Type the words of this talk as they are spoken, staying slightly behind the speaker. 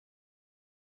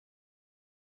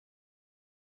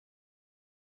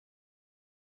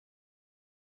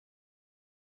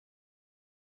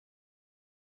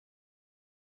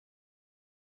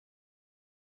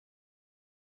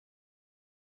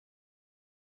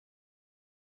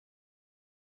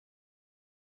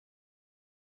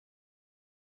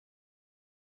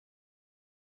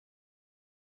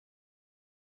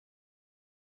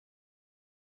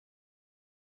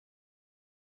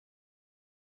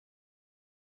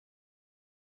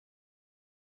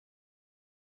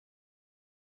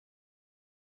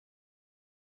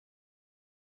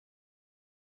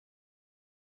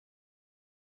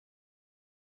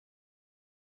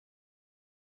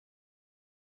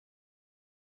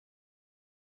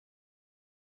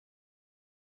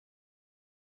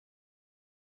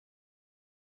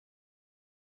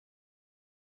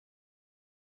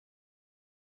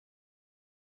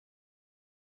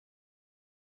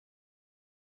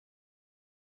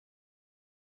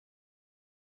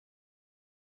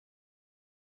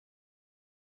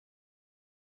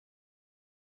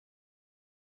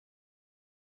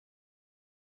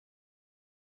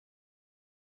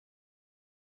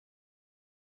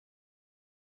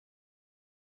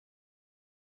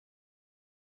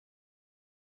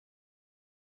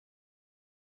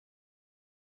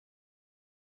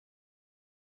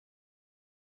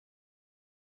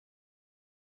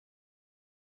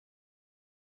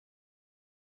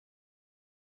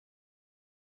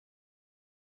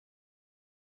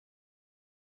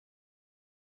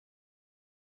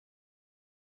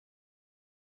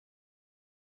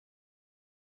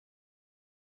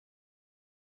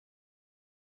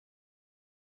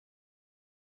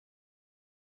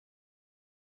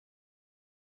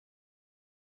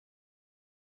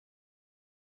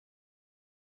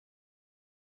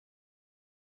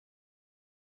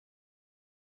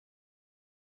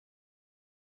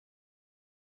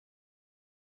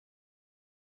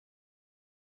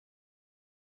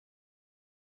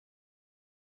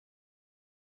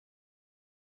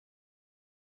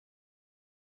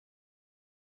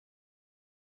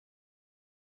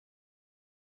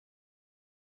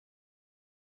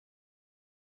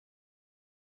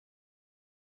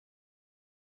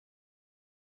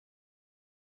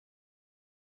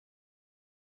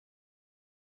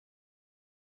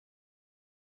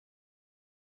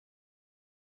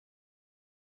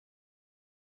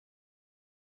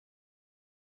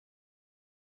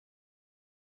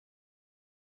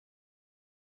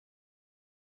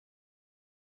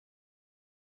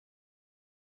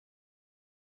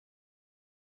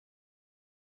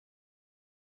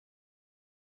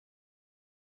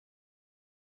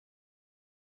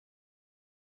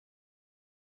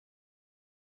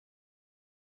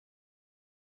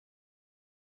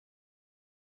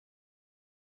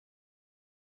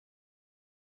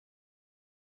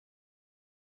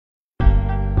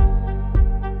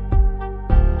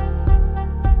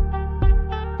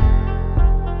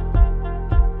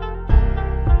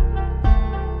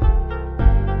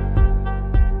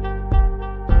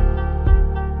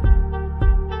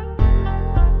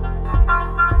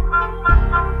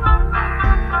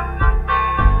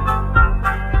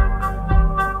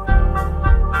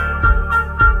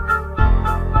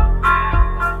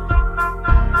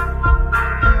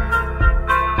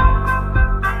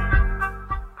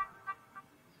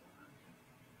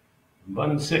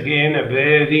Once again, a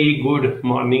very good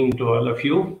morning to all of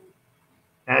you,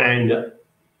 and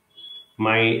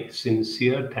my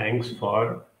sincere thanks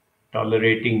for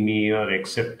tolerating me or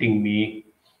accepting me,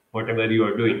 whatever you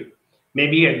are doing.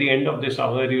 Maybe at the end of this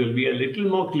hour, you will be a little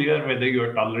more clear whether you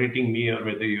are tolerating me or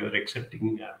whether you are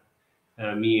accepting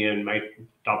me and my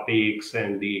topics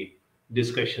and the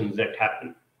discussions that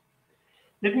happen.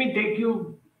 Let me take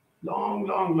you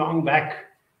long back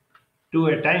to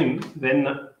a time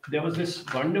when there was this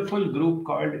wonderful group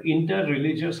called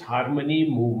Inter-Religious Harmony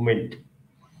Movement,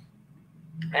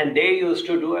 and they used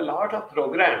to do a lot of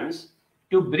programs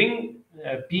to bring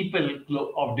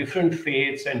people of different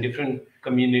faiths and different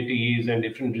communities and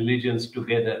different religions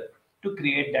together to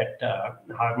create that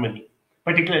harmony.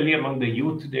 Particularly among the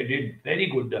youth, they did very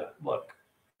good work.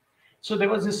 So there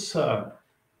was this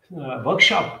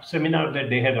workshop seminar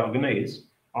that they had organized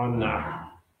on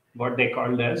what they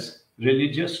called as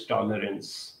religious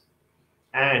tolerance.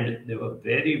 And they were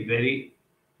very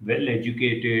well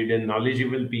educated and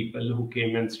knowledgeable people who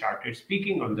came and started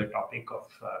speaking on the topic of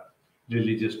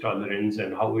religious tolerance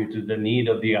and how it is the need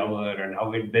of the hour and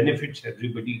how it benefits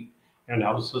everybody and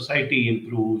how society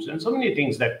improves and so many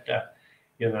things that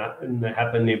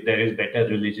happen if there is better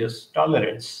religious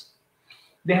tolerance.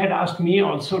 They had asked me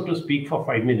also to speak for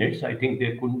 5 minutes. I think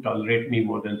they couldn't tolerate me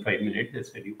more than 5 minutes. They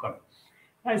said, "You come."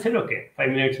 I said, "Okay, 5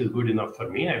 minutes is good enough for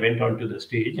me." I went onto the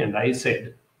stage and I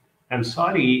said, "I'm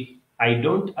sorry, I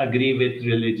don't agree with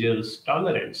religious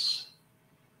tolerance."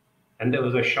 And there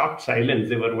was a shocked silence.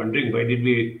 They were wondering, why did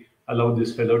we allow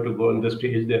this fellow to go on the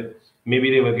stage there? Maybe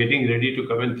they were getting ready to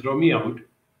come and throw me out.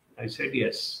 I said,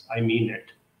 "Yes, I mean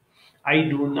it. I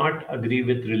do not agree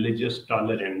with religious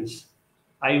tolerance.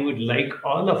 I would like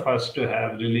all of us to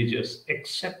have religious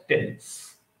acceptance."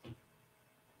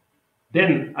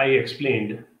 Then I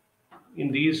explained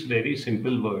in these very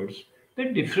simple words the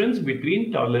difference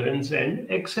between tolerance and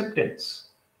acceptance.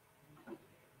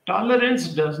 Tolerance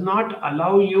does not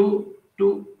allow you to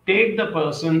take the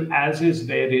person as is,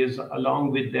 where is,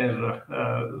 along with their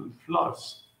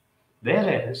flaws.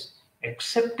 Whereas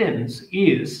acceptance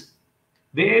is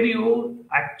where you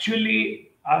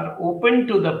actually are open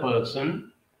to the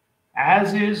person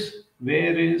as is,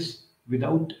 where is,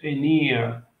 without any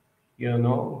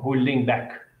holding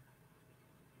back.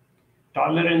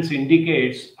 Tolerance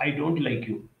indicates, I don't like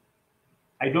you,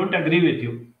 I don't agree with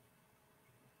you,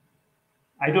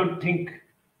 I don't think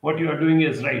what you are doing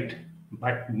is right,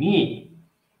 but me,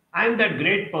 I'm that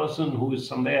great person who is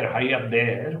somewhere high up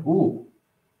there who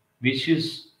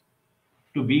wishes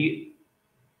to be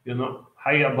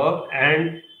high above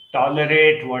and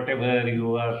tolerate whatever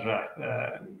you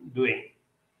are doing.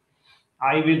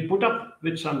 I will put up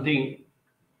with something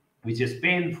which is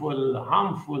painful,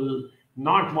 harmful,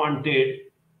 not wanted.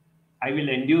 I will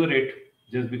endure it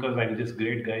just because I'm this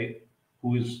great guy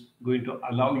who is going to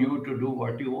allow you to do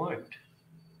what you want.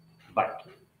 But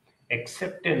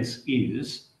acceptance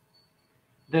is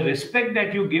the respect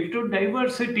that you give to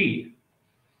diversity.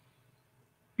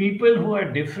 People who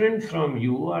are different from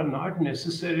you are not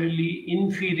necessarily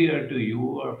inferior to you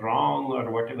or wrong or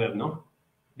whatever. No,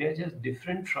 they're just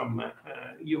different from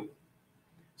you.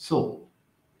 So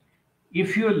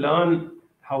if you learn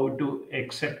how to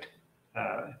accept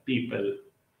people,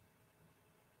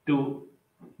 to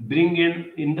bring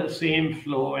in the same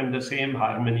flow and the same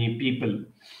harmony people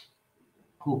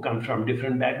who come from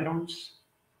different backgrounds,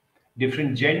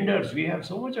 different genders. We have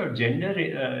so much of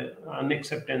gender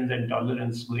unacceptance and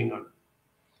tolerance going on.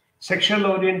 Sexual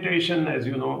orientation, as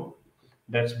you know,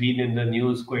 that's been in the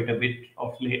news quite a bit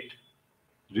of late.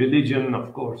 Religion,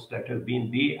 of course, that has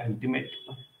been the ultimate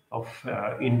of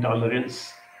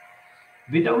intolerance,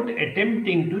 without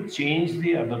attempting to change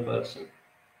the other person.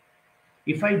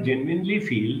 If I genuinely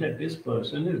feel that this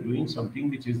person is doing something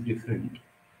which is different,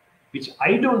 which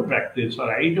I don't practice or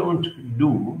I don't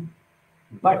do,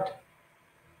 but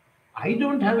I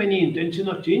don't have any intention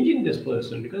of changing this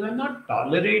person because I'm not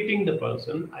tolerating the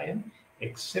person, I am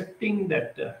accepting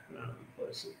that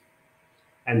person.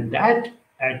 And that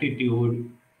attitude,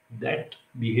 that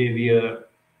behavior,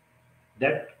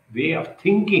 that way of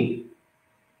thinking,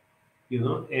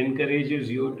 encourages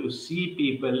you to see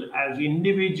people as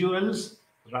individuals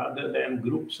rather than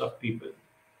groups of people.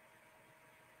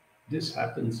 This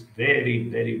happens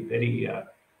very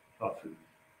often.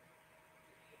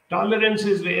 Tolerance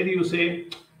is where you say,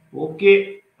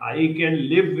 okay, I can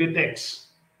live with X,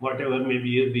 whatever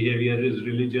maybe his behavior, his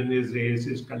religion, his race,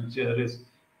 his culture, his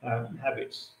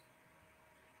habits.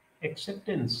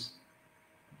 Acceptance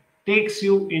takes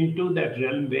you into that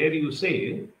realm where you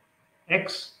say,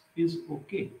 X is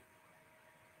okay.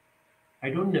 I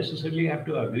don't necessarily have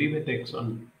to agree with X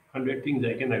on 100 things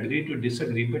I can agree to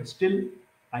disagree, but still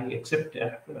I accept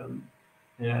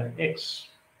X.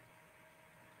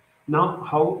 Now,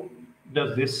 how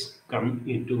does this come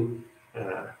into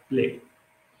play?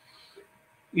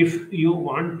 If you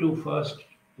want to first,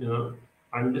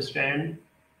 understand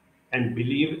and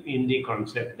believe in the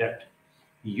concept that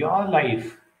your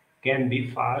life can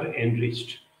be far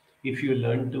enriched if you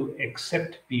learn to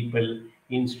accept people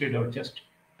instead of just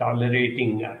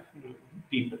tolerating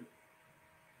people,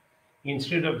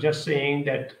 instead of just saying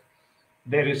that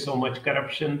there is so much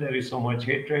corruption, there is so much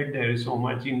hatred, there is so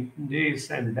much in this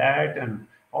and that, and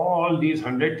all these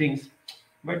 100 things.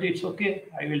 But it's okay,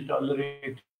 I will tolerate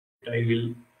it, I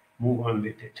will move on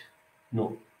with it.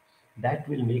 No, that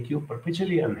will make you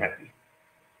perpetually unhappy.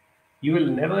 You will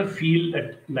never feel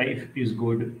that life is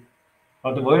good,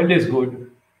 or the world is good,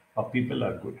 or people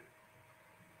are good.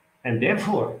 And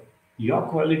therefore, your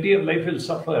quality of life will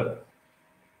suffer.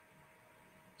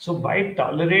 So, by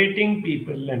tolerating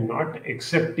people and not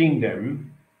accepting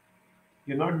them,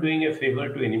 you're not doing a favor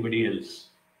to anybody else.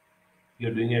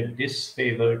 You're doing a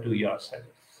disfavor to yourself.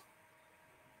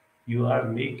 You are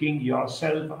making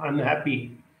yourself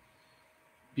unhappy.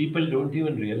 People don't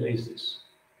even realize this.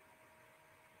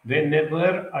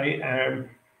 Whenever I am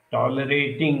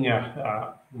tolerating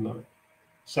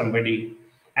somebody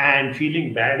and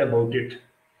feeling bad about it,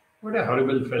 what a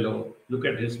horrible fellow. Look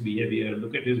at his behavior,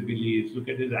 look at his beliefs, look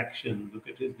at his actions, look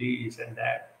at his this and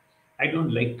that. I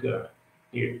don't like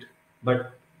it,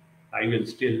 but I will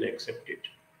still accept it.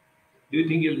 Do you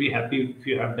think you'll be happy if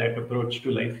you have that approach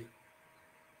to life?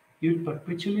 You'll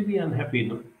perpetually be unhappy,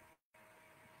 no?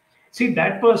 See,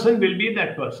 that person will be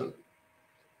that person.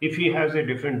 If he has a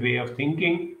different way of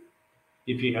thinking,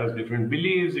 if he has different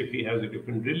beliefs, if he has a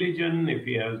different religion, if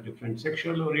he has different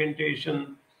sexual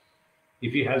orientation,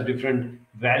 if he has different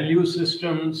value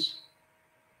systems,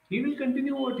 he will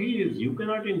continue what he is. You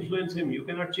cannot influence him, you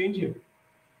cannot change him.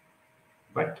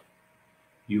 But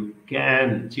you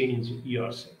can change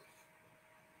yourself.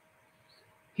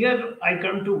 Here I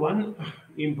come to one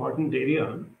important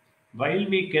area. While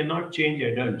we cannot change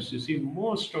adults, you see,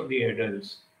 most of the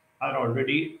adults are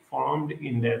already formed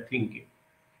in their thinking.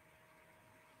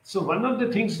 So, one of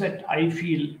the things that I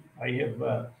feel I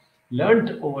have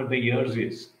learned over the years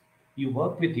is you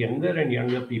work with younger and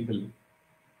younger people,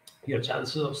 your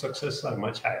chances of success are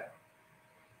much higher.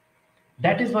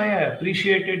 That is why I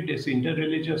appreciated this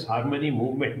interreligious harmony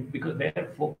movement, because their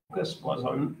focus was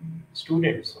on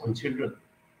students, on children.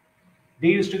 They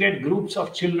used to get groups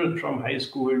of children from high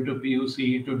school to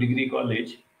PUC to degree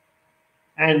college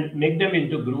and make them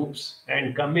into groups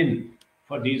and come in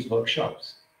for these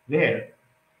workshops where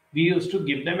we used to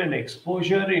give them an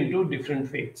exposure into different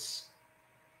faiths.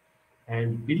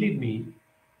 And believe me,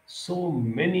 so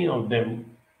many of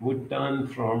them would turn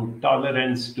from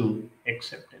tolerance to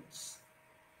acceptance.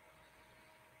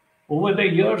 Over the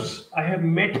years, I have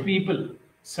met people.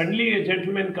 Suddenly, a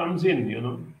gentleman comes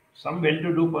in, some well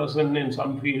to do person in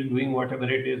some field doing whatever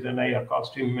it is, and I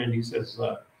accost him and he says,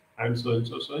 I'm so and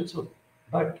so, so and so.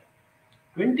 But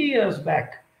 20 years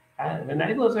back, when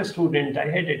I was a student, I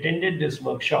had attended this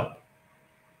workshop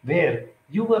where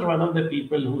you were one of the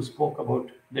people who spoke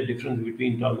about the difference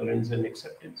between tolerance and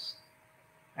acceptance.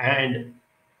 And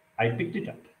I picked it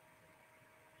up.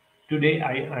 Today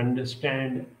I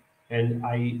understand and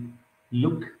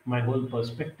my whole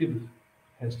perspective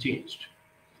has changed.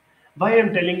 Why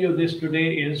I'm telling you this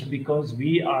today is because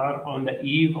we are on the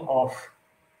eve of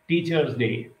Teachers'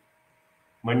 Day.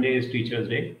 Monday is Teachers'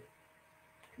 Day.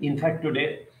 In fact,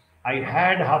 today I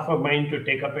had half a mind to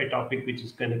take up a topic which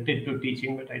is connected to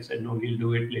teaching, but I said, no, we'll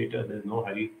do it later. There's no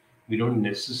hurry. We don't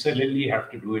necessarily have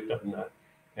to do it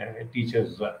on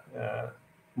Teachers'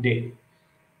 Day.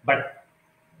 But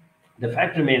the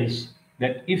fact remains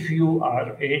that if you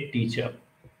are a teacher,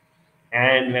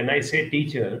 and when I say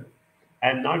teacher,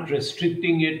 I'm not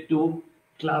restricting it to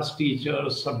class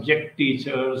teachers, subject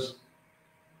teachers,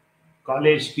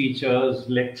 college teachers,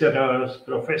 lecturers,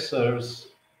 professors.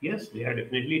 Yes, they are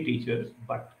definitely teachers,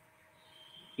 but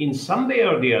in some way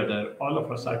or the other, all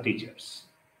of us are teachers.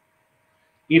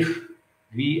 If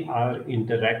we are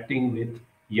interacting with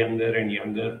younger and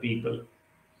younger people,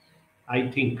 I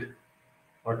think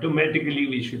automatically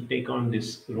we should take on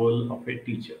this role of a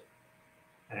teacher.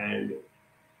 And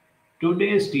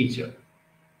today's teacher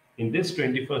in this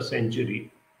 21st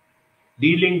century,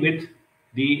 dealing with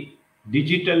the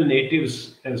digital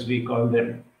natives, as we call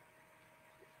them,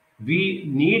 we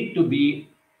need to be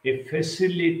a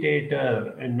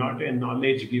facilitator and not a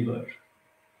knowledge giver.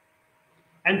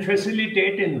 And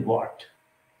facilitate in what?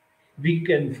 We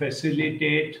can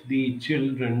facilitate the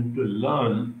children to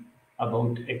learn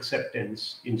about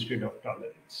acceptance instead of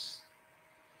tolerance.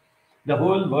 The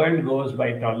whole world goes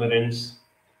by tolerance.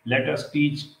 Let us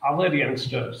teach our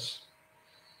youngsters,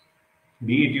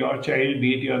 be it your child,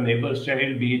 be it your neighbor's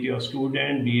child, be it your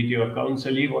student, be it your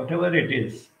counselee, whatever it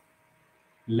is,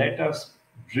 let us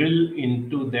drill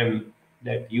into them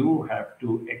that you have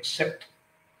to accept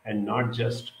and not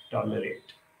just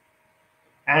tolerate.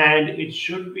 And it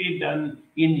should be done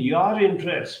in your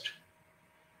interest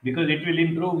because it will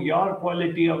improve your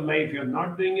quality of life. You're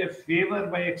not doing a favor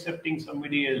by accepting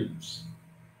somebody else.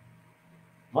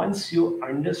 Once you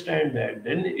understand that,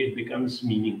 then it becomes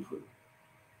meaningful.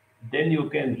 Then you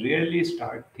can really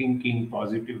start thinking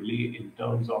positively in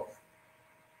terms of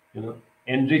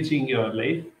enriching your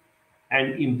life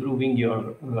and improving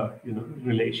your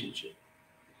relationship.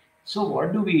 So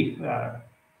what do we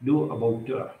do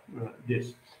about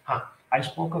this? I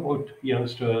spoke about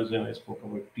youngsters and I spoke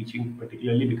about teaching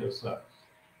particularly because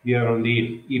we are on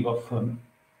the eve of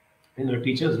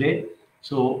Teachers Day.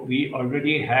 So we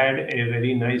already had a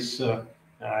very nice uh,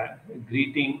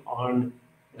 greeting on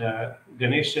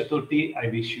Ganesh Chaturthi. I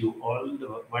wish you all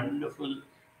the wonderful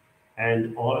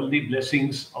and all the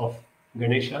blessings of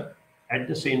Ganesha. At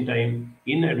the same time,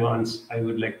 in advance, I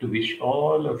would like to wish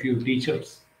all of you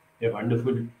teachers a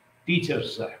wonderful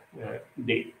Teachers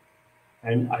Day.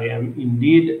 And I am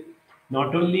indeed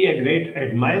not only a great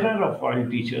admirer of all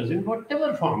teachers in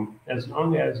whatever form, as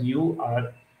long as you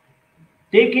are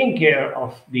taking care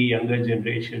of the younger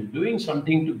generation, doing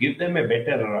something to give them a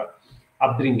better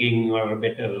upbringing or a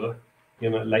better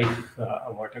life,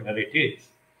 whatever it is.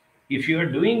 If you are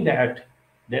doing that,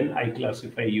 then I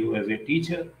classify you as a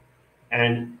teacher.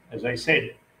 And as I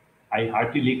said, I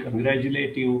heartily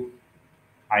congratulate you.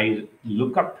 I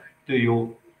look up to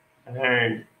you,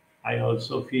 and I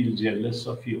also feel jealous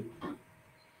of you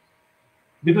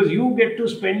because you get to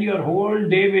spend your whole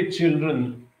day with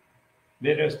children,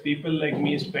 whereas people like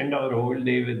me spend our whole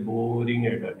day with boring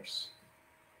adults.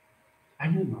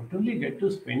 And you not only get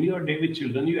to spend your day with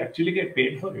children, you actually get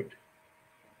paid for it.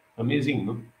 Amazing,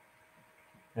 no?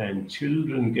 And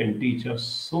children can teach us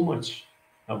so much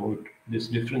about this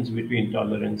difference between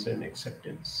tolerance and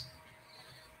acceptance.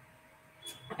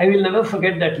 I will never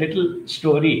forget that little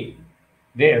story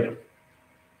where,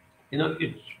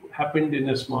 it happened in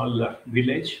a small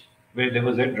village where there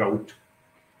was a drought,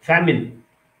 famine.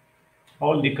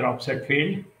 All the crops had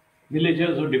failed.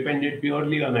 Villagers who depended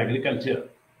purely on agriculture,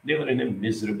 they were in a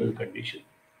miserable condition.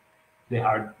 They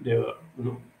were,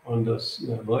 on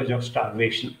the verge of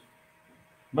starvation.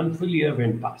 One full year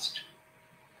went past.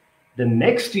 The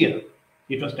next year,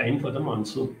 it was time for the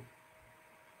monsoon.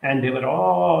 And they were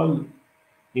all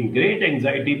in great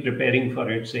anxiety preparing for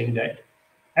it, saying that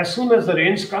as soon as the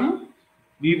rains come,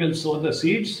 we will sow the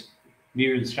seeds,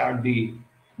 we will start the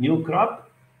new crop,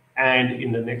 and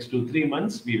in the next 2 3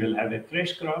 months, we will have a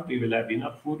fresh crop, we will have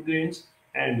enough food grains,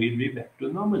 and we'll be back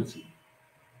to normalcy.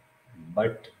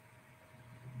 But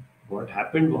what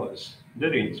happened was the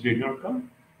rains did not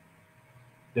come.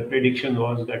 The prediction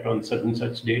was that on such and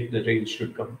such date the rains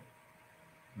should come.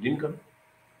 Didn't come.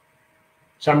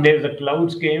 Some days the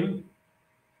clouds came,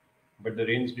 but the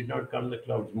rains did not come. The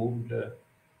clouds moved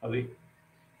away.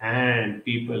 And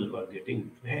people were getting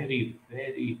very,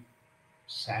 very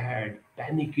sad,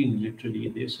 panicking literally.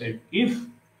 They said, if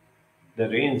the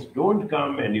rains don't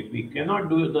come and if we cannot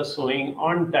do the sowing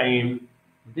on time,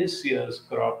 this year's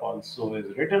crop also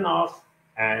is written off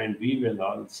and we will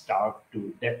all starve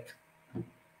to death.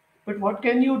 But what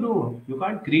can you do? You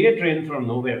can't create rain from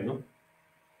nowhere, no?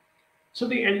 So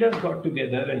the elders got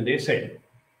together and they said,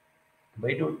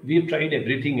 why don't we've tried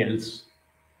everything else,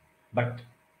 but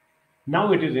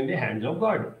now it is in the hands of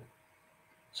God.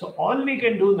 So all we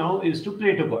can do now is to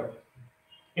pray to God.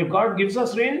 If God gives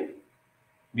us rain,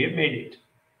 we have made it.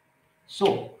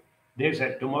 So they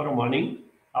said tomorrow morning,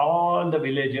 all the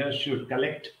villagers should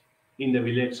collect in the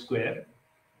village square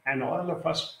and all of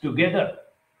us together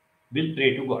will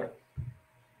pray to God.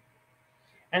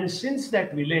 And since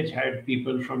that village had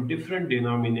people from different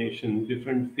denominations,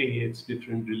 different faiths,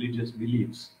 different religious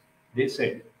beliefs, they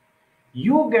said,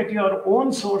 you get your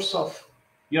own source of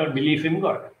your belief in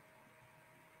God.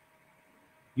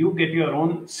 You get your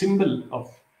own symbol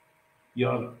of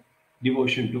your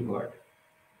devotion to God.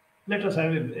 Let us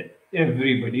have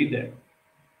everybody there.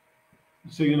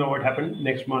 So you know what happened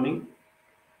next morning?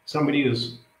 Somebody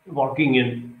is walking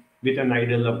in with an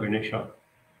idol of Ganesha.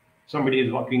 Somebody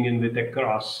is walking in with a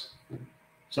cross.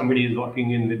 Somebody is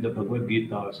walking in with the Bhagavad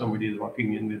Gita. Somebody is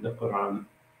walking in with the Quran.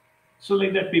 So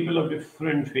like that, people of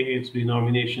different faiths,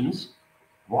 denominations,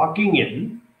 walking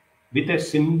in with a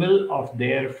symbol of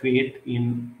their faith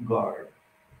in God.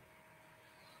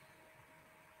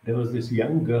 There was this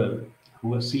young girl who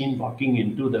was seen walking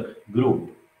into the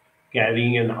group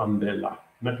carrying an umbrella,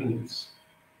 nothing else.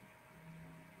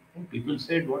 And people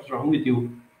said, "What's wrong with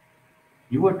you?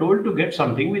 You were told to get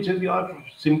something which is your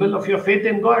symbol of your faith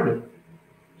in God."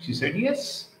 She said,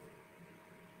 "Yes,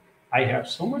 I have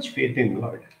so much faith in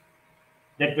God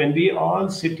that when we all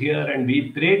sit here and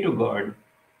we pray to God,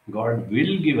 God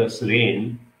will give us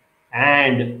rain,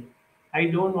 and I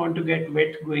don't want to get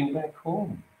wet going back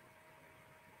home."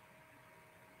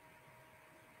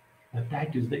 But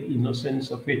that is the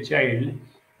innocence of a child,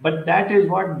 but that is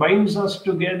what binds us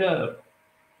together,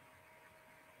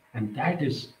 and that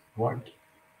is what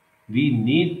we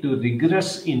need to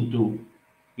regress into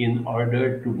in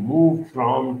order to move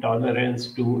from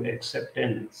tolerance to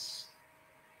acceptance.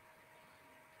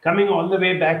 Coming all the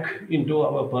way back into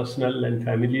our personal and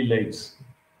family lives,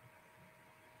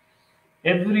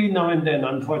 every now and then,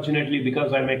 unfortunately,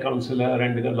 because I'm a counselor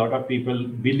and because a lot of people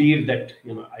believe that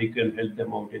I can help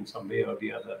them out in some way or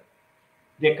the other,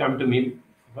 they come to me.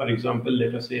 For example,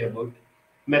 let us say about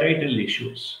marital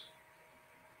issues.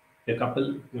 A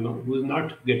couple, who is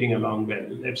not getting along well.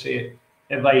 Let's say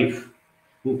a wife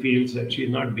who feels that she's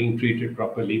not being treated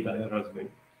properly by her husband,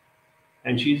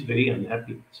 and she's very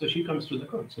unhappy. So she comes to the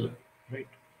counselor, right?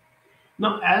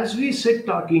 Now, as we sit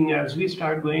talking, as we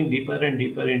start going deeper and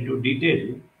deeper into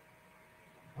detail,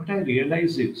 what I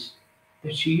realize is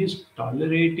that she is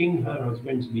tolerating her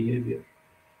husband's behavior.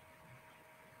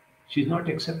 She's not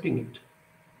accepting it.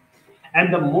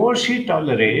 And the more she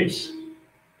tolerates,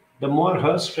 the more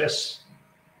her stress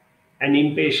and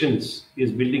impatience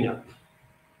is building up.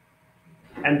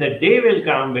 And the day will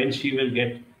come when she will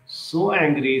get so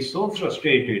angry, so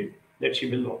frustrated that she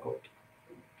will walk out.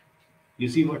 You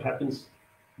see what happens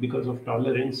because of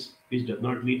tolerance, which does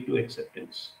not lead to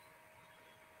acceptance.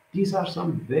 These are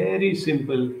some very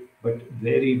simple but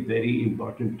very, very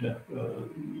important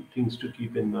things to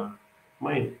keep in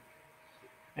mind.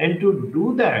 And to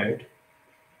do that,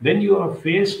 when you are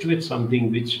faced with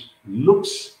something which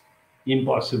looks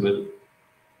impossible,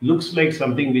 looks like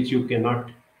something which you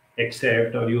cannot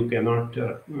accept or you cannot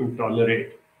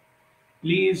tolerate,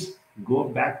 please go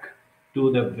back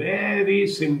to the very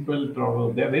simple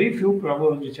proverb. There are very few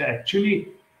proverbs which I actually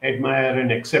admire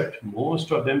and accept.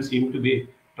 Most of them seem to be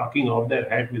talking off their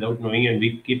head without knowing, and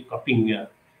we keep copying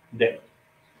them.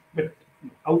 But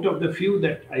out of the few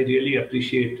that I really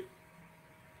appreciate,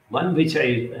 one which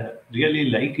I really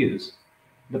like is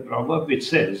the proverb which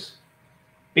says,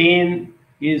 "Pain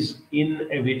is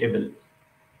inevitable.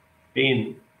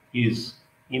 Pain is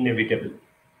inevitable.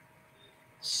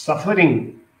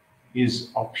 Suffering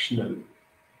is optional."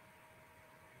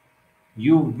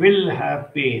 You will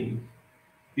have pain.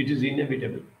 It is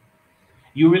inevitable.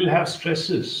 You will have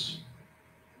stresses.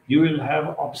 You will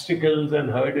have obstacles and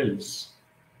hurdles.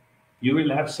 You will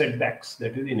have setbacks.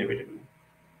 That is inevitable.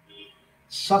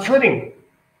 Suffering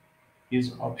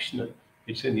is optional.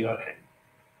 It's in your hand.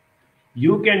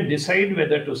 You can decide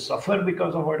whether to suffer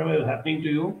because of whatever is happening to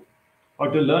you or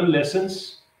to learn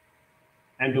lessons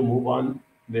and to move on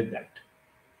with that.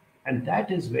 And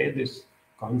that is where this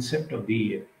concept of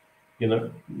the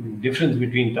difference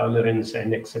between tolerance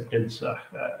and acceptance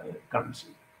comes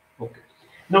in. Okay.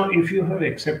 Now, if you have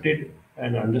accepted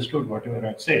and understood whatever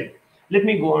I've said, let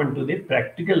me go on to the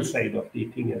practical side of the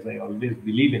thing, as I always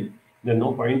believe in. There's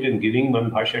no point in giving one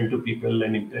bhashan to people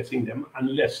and impressing them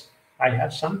unless I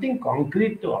have something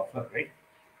concrete to offer, right?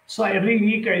 So every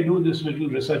week I do this little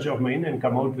research of mine and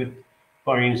come out with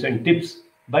points and tips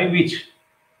by which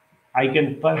I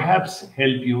can perhaps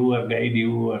help you or guide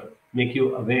you or make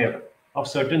you aware of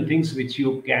certain things which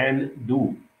you can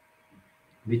do,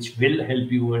 which will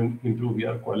help you and improve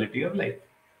your quality of life.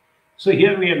 So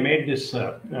here we have made this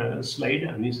slide.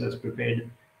 Anis has prepared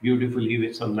beautifully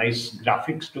with some nice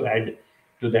graphics to add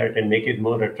to that and make it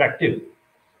more attractive.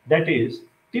 That is,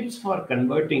 tips for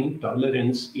converting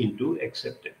tolerance into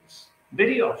acceptance.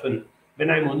 Very often,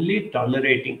 when I'm only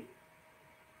tolerating,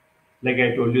 like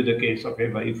I told you the case of a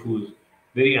wife who's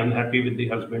very unhappy with the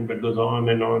husband but goes on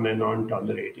and on and on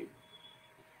tolerating.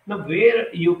 Now,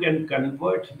 where you can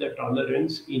convert the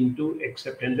tolerance into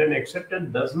acceptance, and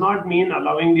acceptance does not mean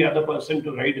allowing the other person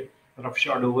to ride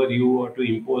roughshod over you or to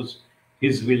impose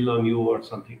his will on you or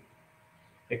something.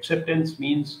 Acceptance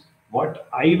means what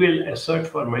I will assert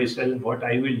for myself, what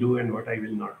I will do, and what I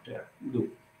will not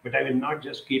do. But I will not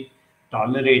just keep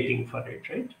tolerating for it,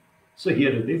 right? So here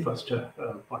is the first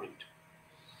point.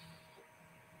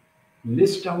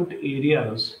 List out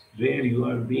areas where you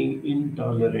are being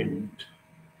intolerant.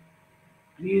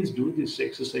 Please do this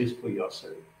exercise for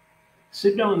yourself.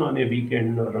 Sit down on a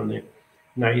weekend or on a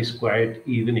nice quiet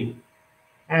evening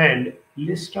and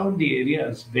list out the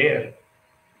areas where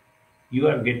you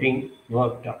are getting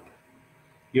worked up,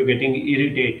 you're getting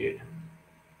irritated,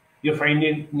 you're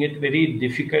finding it very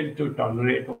difficult to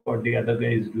tolerate what the other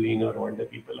guy is doing or what the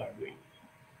people are doing.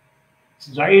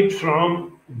 Right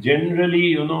from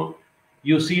generally,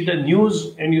 you see the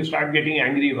news and you start getting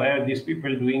angry. Why are these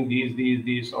people doing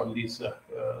these, all these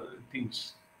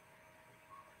things?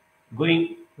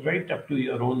 Going right up to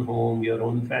your own home, your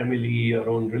own family, your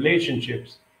own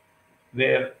relationships,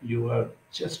 where you are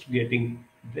just getting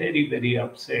very, very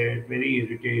upset, very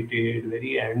irritated,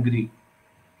 very angry,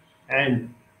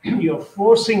 and you're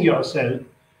forcing yourself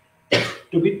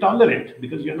to be tolerant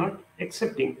because you're not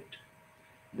accepting it.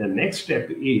 The next step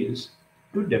is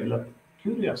to develop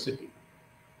curiosity.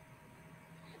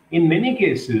 In many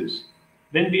cases,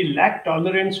 when we lack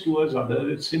tolerance towards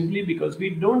others, it's simply because we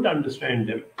don't understand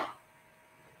them.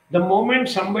 The moment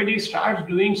somebody starts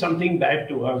doing something bad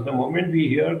to us, the moment we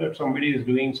hear that somebody is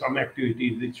doing some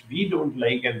activity which we don't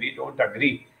like and we don't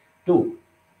agree to,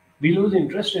 we lose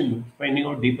interest in finding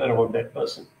out deeper about that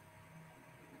person.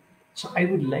 So I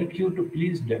would like you to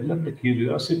please develop the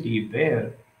curiosity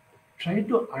where try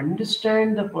to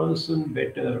understand the person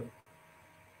better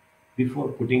before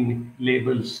putting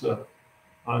labels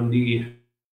on the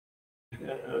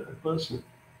person.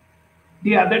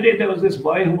 The other day, there was this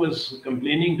boy who was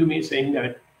complaining to me saying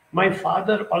that my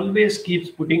father always keeps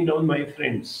putting down my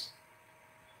friends.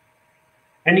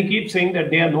 And he keeps saying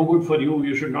that they are no good for you,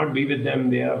 you should not be with them,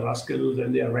 they are rascals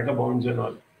and they are vagabonds and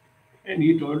all. And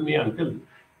he told me, uncle,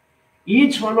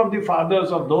 each one of the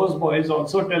fathers of those boys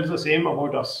also tells the same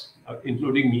about us,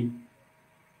 including me.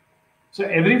 So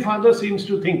every father seems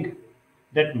to think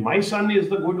that my son is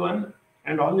the good one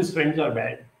and all his friends are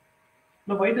bad.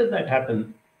 Now, why does that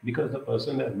happen? Because the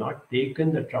person has not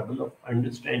taken the trouble of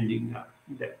understanding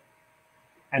them.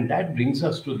 And that brings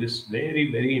us to this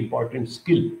very, very important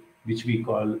skill, which we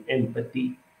call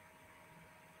empathy.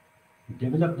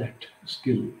 Develop that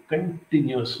skill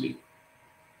continuously.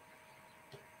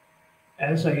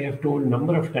 As I have told a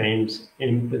number of times,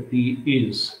 empathy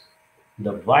is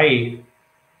the why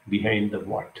behind the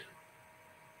what.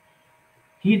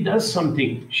 He does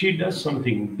something, she does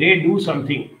something, they do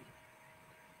something.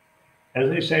 As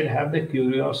I said, have the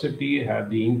curiosity, have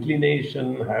the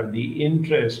inclination, have the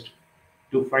interest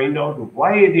to find out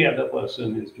why the other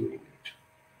person is doing it.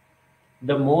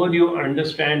 The more you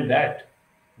understand that,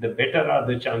 the better are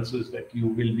the chances that you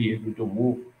will be able to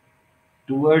move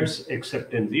towards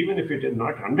acceptance, even if it is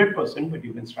not 100%, but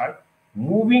you can start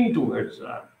moving towards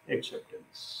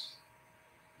acceptance.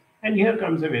 And here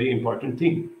comes a very important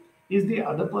thing. Is the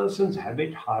other person's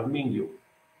habit harming you?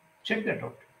 Check that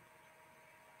out.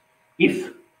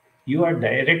 If you are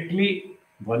directly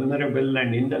vulnerable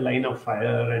and in the line of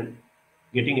fire and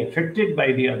getting affected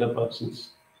by the other person's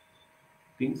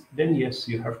things, then yes,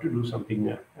 you have to do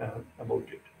something about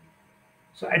it.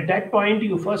 So at that point,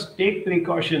 you first take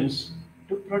precautions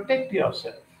to protect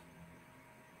yourself.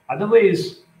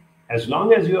 Otherwise, as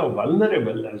long as you are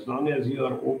vulnerable, as long as you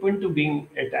are open to being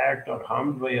attacked or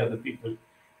harmed by other people,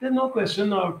 there's no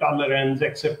question of tolerance,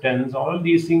 acceptance. All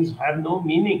these things have no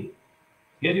meaning.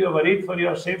 Here you are worried for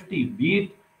your safety, be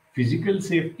it physical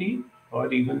safety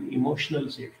or even emotional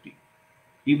safety.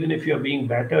 Even if you're being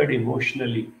battered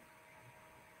emotionally,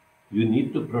 you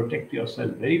need to protect yourself.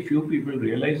 Very few people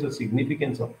realize the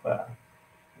significance of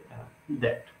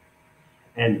that.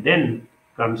 And then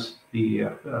comes the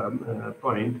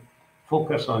point,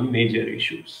 focus on major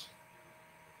issues.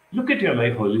 Look at your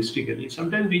life holistically.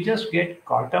 Sometimes we just get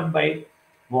caught up by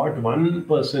what one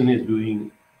person is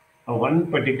doing, or one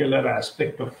particular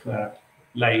aspect of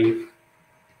life,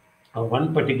 or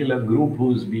one particular group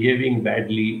who's behaving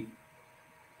badly,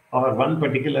 or one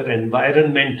particular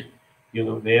environment,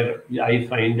 where I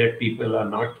find that people are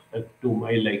not to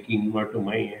my liking or to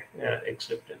my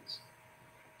acceptance.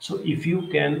 So if you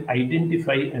can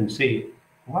identify and say,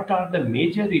 what are the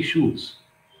major issues?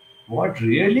 What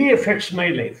really affects my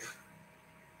life?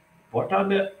 What are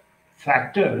the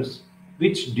factors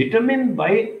which determine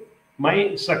by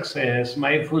my success,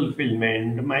 my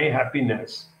fulfillment, my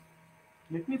happiness?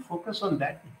 Let me focus on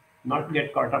that, not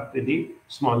get caught up with the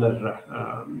smaller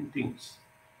things.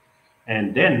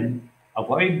 And then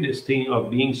avoid this thing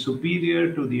of being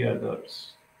superior to the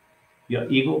others. Your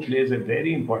ego plays a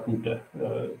very important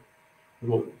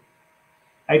role.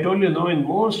 I told you, in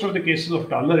most of the cases of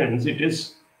tolerance, it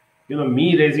is,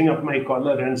 me raising up my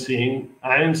collar and saying,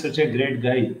 I am such a great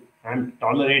guy. I'm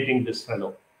tolerating this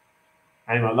fellow.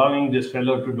 I'm allowing this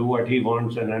fellow to do what he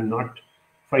wants and I'm not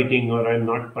fighting or I'm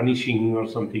not punishing or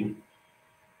something.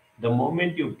 The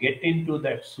moment you get into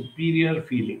that superior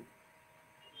feeling,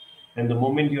 And the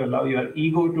moment you allow your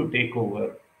ego to take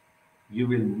over, you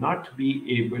will not be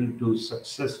able to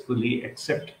successfully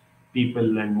accept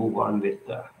people and move on with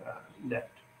that.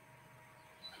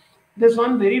 There's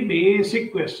one very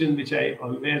basic question which I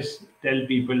always tell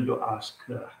people to ask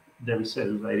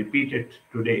themselves. I repeat it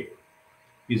today.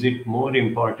 Is it more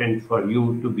important for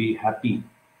you to be happy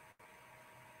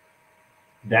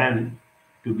than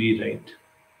to be right?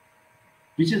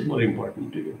 Which is more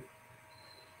important to you?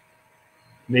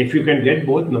 If you can get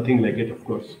both, nothing like it, of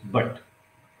course. But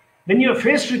when you're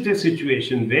faced with a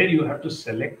situation where you have to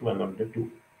select one of the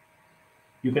two,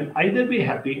 you can either be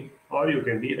happy or you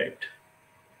can be right.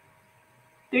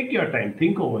 Take your time,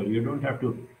 think over. You don't have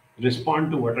to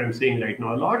respond to what I'm saying right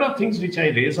now. A lot of things which I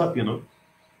raise up,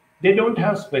 they don't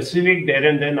have specific there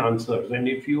and then answers. And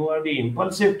if you are the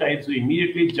impulsive types who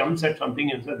immediately jumps at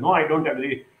something and says, no, I don't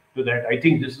agree to that, I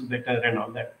think this is better and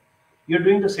all that, you're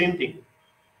doing the same thing.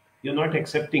 You're not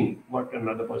accepting what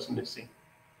another person is saying.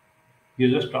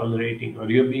 You're just tolerating, or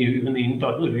you're even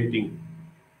intolerating.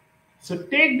 So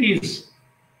take these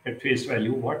at face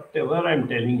value. Whatever I'm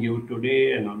telling you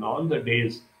today and on all the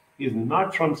days is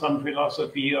not from some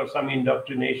philosophy or some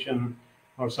indoctrination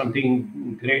or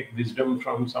something great wisdom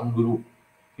from some guru.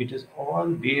 It is all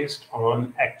based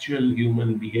on actual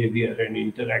human behavior and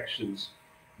interactions,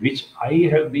 which I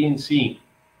have been seeing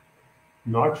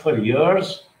not for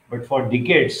years, but for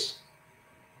decades.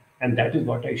 And that is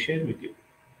what I share with you.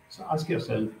 So ask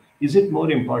yourself, is it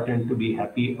more important to be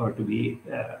happy or to be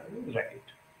right?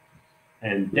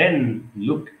 And then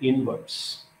look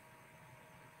inwards.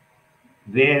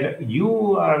 Where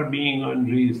you are being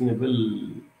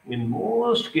unreasonable, in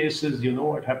most cases, you know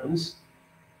what happens?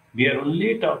 We are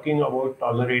only talking about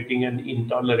tolerating and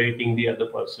intolerating the other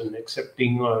person,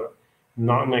 accepting or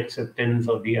non-acceptance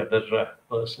of the other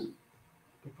person.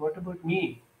 But what about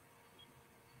me?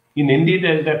 In Hindi,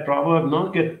 there is that proverb,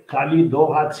 no, कि खाली दो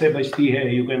हाथ से बजती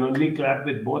है. You can only clap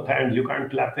with both hands. You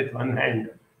can't clap with one hand.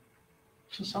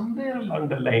 So somewhere along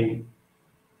the line,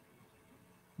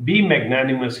 be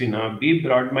magnanimous enough, be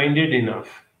broad-minded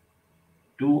enough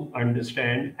to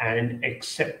understand and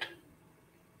accept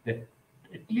that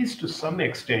at least to some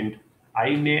extent,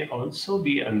 I may also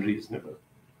be unreasonable.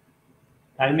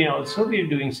 I may also be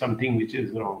doing something which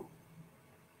is wrong,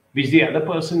 which the other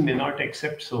person may not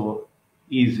accept so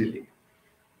easily.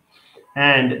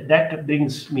 And that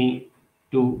brings me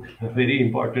to a very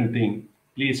important thing.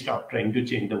 Please stop trying to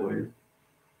change the world.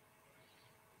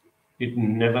 It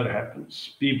never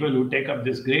happens. People who take up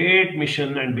this great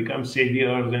mission and become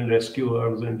saviors and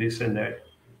rescuers and this and that,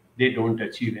 they don't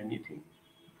achieve anything.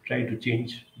 Try to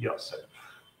change yourself.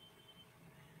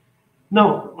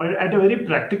 Now, at a very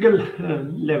practical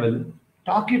level,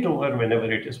 talk it over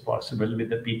whenever it is possible with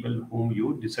the people whom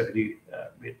you disagree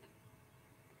with.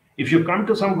 If you come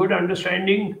to some good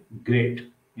understanding,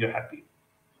 great, you're happy.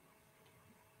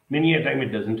 Many a time it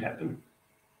doesn't happen.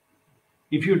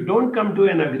 If you don't come to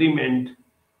an agreement,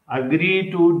 agree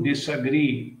to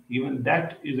disagree. Even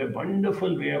that is a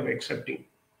wonderful way of accepting.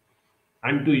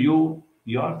 Unto you,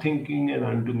 your thinking, and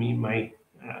unto me, my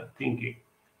thinking.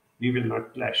 We will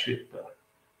not clash with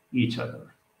each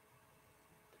other.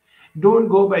 Don't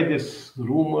go by this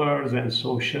rumors and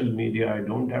social media. I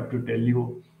don't have to tell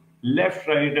you. Left,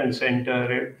 right, and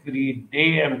center, every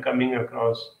day I'm coming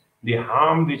across the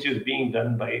harm which is being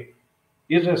done by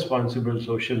irresponsible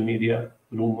social media,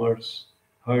 rumors,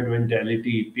 herd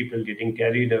mentality, people getting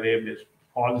carried away with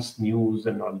false news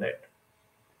and all that.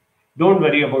 Don't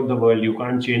worry about the world. You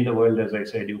can't change the world, as I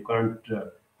said. You can't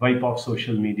wipe off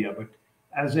social media. But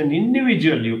as an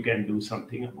individual, you can do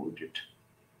something about it.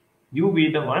 You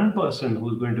be the one person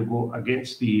who's going to go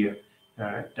against the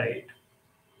tide.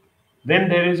 When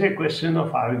there is a question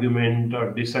of argument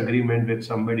or disagreement with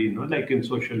somebody, like in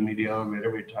social media or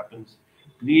wherever it happens,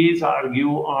 please argue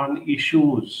on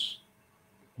issues,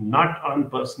 not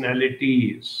on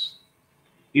personalities.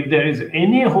 If there is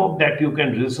any hope that you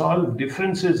can resolve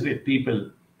differences with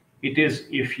people, it is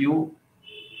if you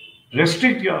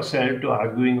restrict yourself to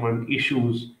arguing on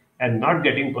issues and not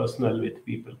getting personal with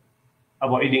people,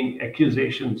 avoiding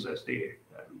accusations, as they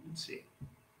say.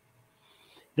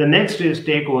 The next is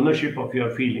take ownership of your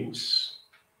feelings.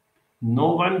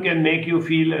 No one can make you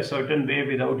feel a certain way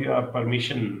without your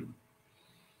permission.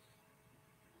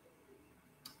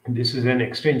 This is an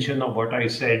extension of what I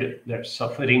said, that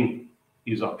suffering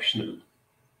is optional.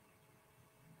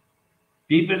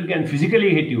 People can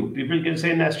physically hit you. People can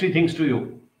say nasty things to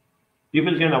you.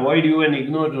 People can avoid you and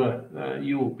ignore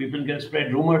you. People can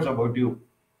spread rumors about you.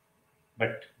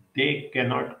 But they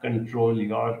cannot control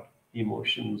your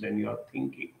emotions and your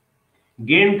thinking.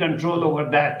 Gain control over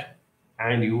that,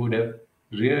 and you would have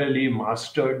really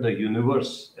mastered the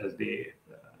universe, as they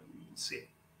say.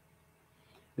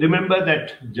 Remember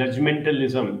that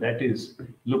judgmentalism, that is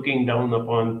looking down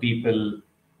upon people,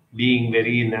 being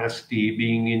very nasty,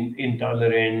 being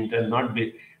intolerant, and not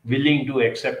be willing to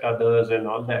accept others and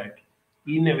all that,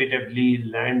 inevitably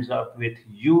lands up with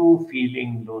you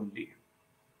feeling lonely.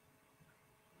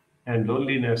 And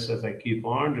loneliness, as I keep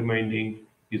on reminding,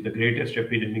 is the greatest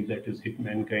epidemic that has hit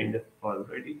mankind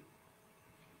already.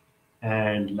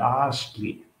 And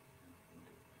lastly,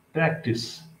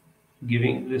 practice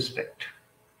giving respect.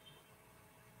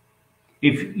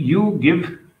 If you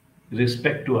give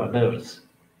respect to others,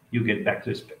 you get back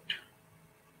respect.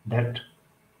 That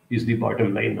is the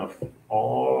bottom line of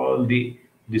all the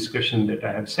discussion that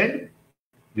I have said,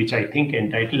 which I think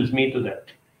entitles me to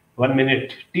that 1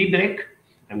 minute tea break.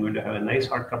 I'm going to have a nice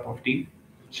hot cup of tea.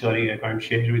 Sorry, I can't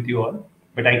share it with you all,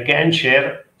 but I can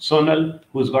share Sonal,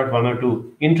 who's got one or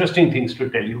two interesting things to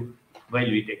tell you while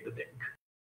we take the break.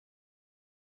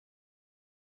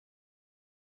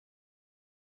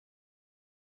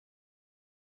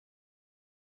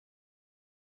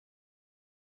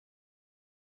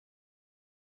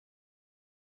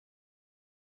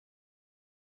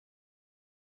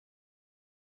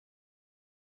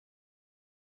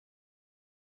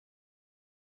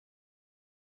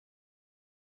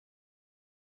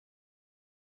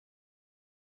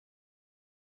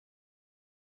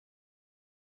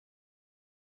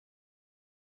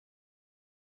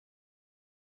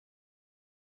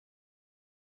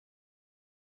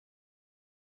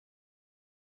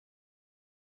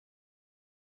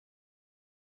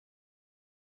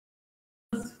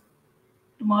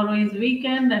 Tomorrow is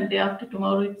weekend and day after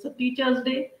tomorrow it's a teacher's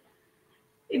day.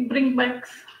 It brings back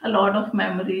a lot of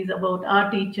memories about our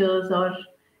teachers, or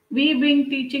we being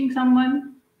teaching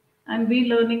someone and we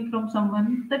learning from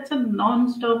someone. That's a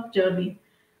non-stop journey.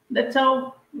 That's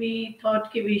how we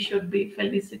thought we should be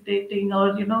felicitating,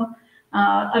 or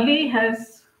Ali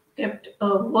has kept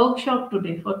a workshop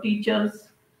today for teachers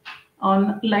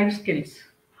on life skills,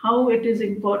 how it is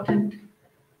important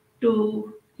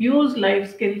to use life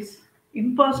skills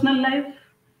in personal life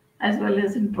as well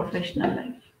as in professional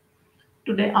life.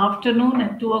 Today afternoon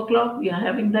at 2 o'clock, we are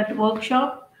having that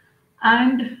workshop,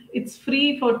 and it's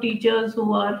free for teachers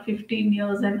who are 15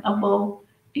 years and above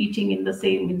teaching in the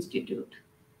same institute.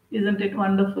 Isn't it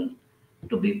wonderful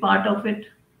to be part of it?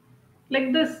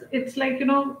 Like this, it's like,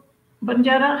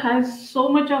 Banjara has so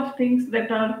much of things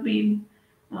that are being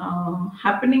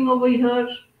happening over here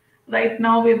right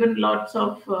now. Even lots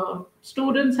of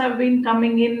students have been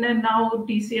coming in, and now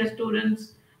DCS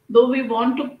students, though we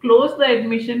want to close the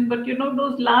admission, but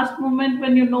those last moment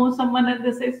when someone and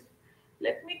they say,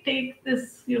 let me take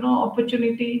this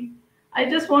opportunity, I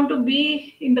just want to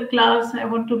be in the class, I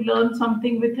want to learn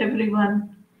something with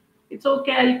everyone. It's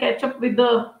okay, I'll catch up with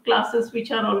the classes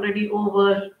which are already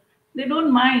over. They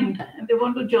don't mind and they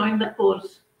want to join the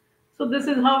course. So this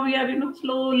is how we are,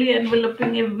 slowly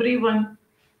enveloping everyone.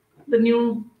 The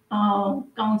new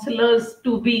counselors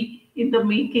to be in the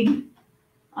making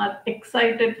are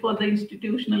excited for the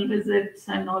institutional visits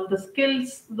and all the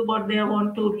skills, what they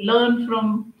want to learn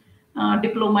from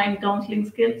diploma in counseling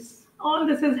skills. All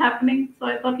this is happening. So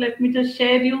I thought, let me just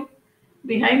share you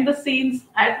behind the scenes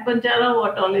at Banjara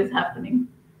what all is happening.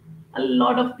 A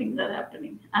lot of things are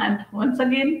happening. And once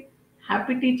again,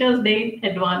 happy Teachers' Day in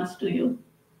advance to you.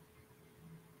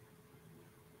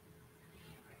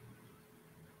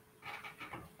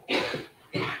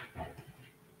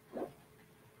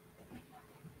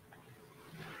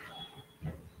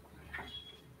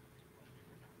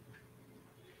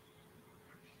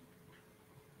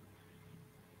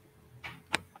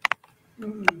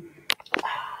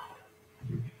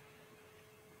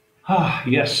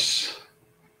 Yes,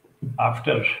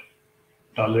 after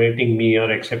tolerating me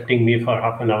or accepting me for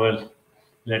half an hour,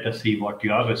 let us see what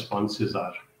your responses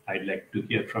are. I'd like to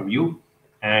hear from you.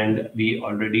 And we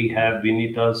already have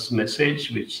Vinita's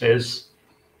message, which says,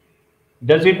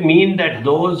 does it mean that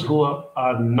those who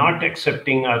are not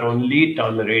accepting are only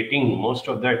tolerating most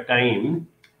of the time?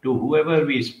 To whoever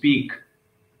we speak,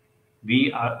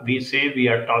 we say we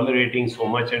are tolerating so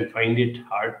much and find it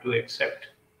hard to accept.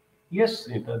 Yes,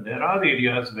 there are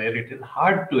areas where it is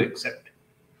hard to accept,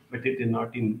 but it is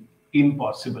not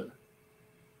impossible.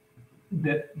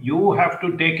 You have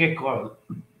to take a call,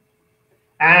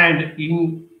 and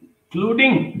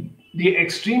including the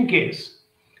extreme case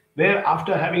where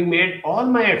after having made all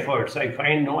my efforts, I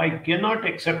find no, I cannot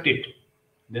accept it,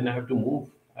 then I have to move.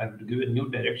 I have to give a new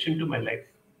direction to my life.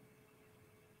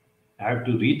 I have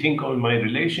to rethink on my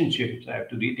relationships. I have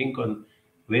to rethink on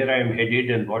where I am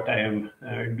headed and what I am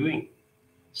doing.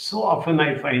 So often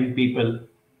I find people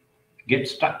get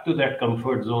stuck to that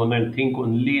comfort zone and think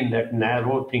only in that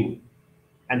narrow thing.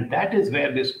 And that is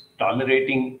where this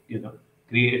tolerating,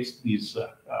 creates these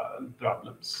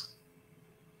problems.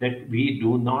 That we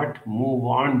do not move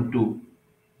on to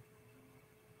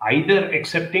either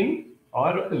accepting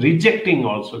or rejecting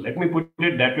also. Let me put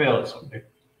it that way also.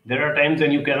 There are times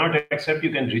when you cannot accept,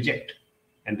 you can reject,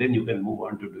 and then you can move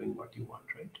on to doing what you want,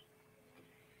 right?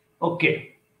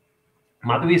 Okay.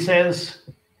 Madhavi says,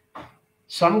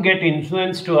 some get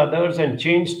influenced to others and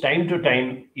change time to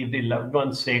time. If the loved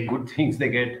ones say good things, they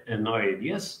get annoyed.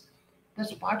 Yes,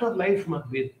 that's part of life,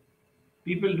 Madhavi.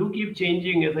 People do keep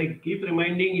changing. As I keep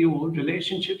reminding you,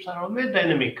 relationships are always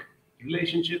dynamic.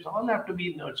 Relationships all have to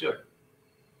be nurtured.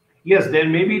 Yes, there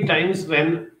may be times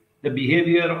when the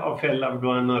behavior of a loved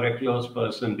one or a close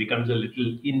person becomes a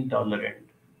little intolerant.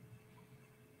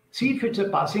 See if it's a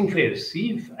passing phase.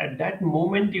 See if at that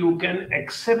moment you can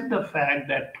accept the fact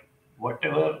that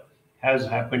whatever has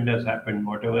happened,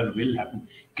 whatever will happen.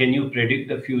 Can you predict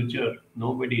the future?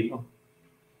 Nobody knows.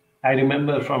 I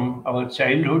remember from our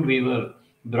childhood, we were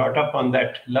brought up on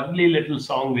that lovely little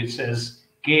song which says,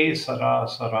 Ke Sara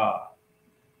Sara,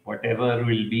 whatever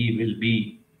will be, will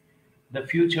be. The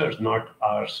future is not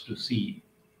ours to see.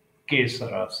 Ke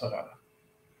Sara Sara.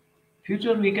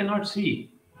 Future we cannot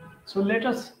see. So let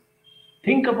us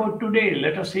think about today.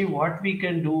 Let us see what we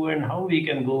can do and how we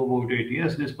can go about it.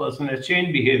 Yes, this person has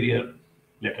changed behavior.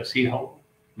 Let us see how,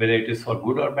 whether it is for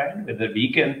good or bad, whether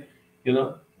we can,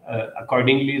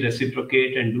 accordingly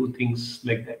reciprocate and do things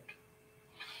like that.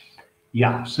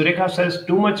 Yeah, Surekha says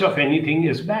too much of anything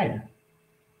is bad.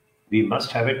 We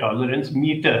must have a tolerance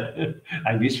meter.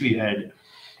 I wish we had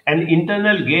an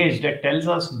internal gauge that tells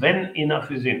us when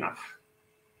enough is enough.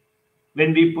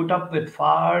 When we put up with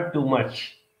far too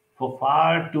much for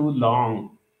far too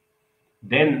long,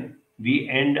 then we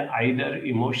end either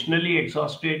emotionally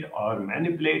exhausted or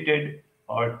manipulated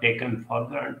or taken for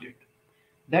granted.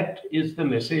 That is the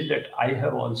message that I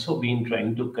have also been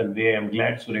trying to convey. I'm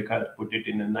glad Surekha has put it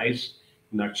in a nice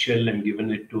nutshell and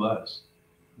given it to us.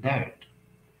 That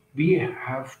we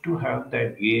have to have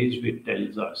that gauge which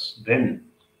tells us when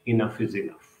enough is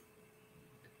enough.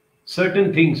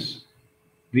 Certain things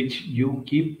which you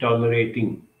keep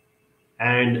tolerating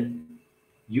and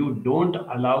you don't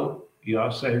allow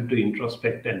yourself to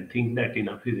introspect and think that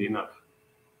enough is enough.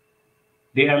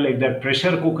 They are like that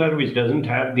pressure cooker which doesn't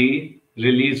have the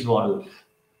release valve.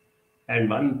 And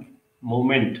one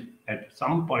moment, at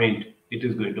some point, it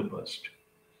is going to burst.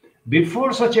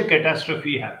 Before such a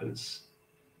catastrophe happens,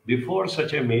 before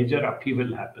such a major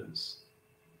upheaval happens,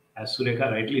 as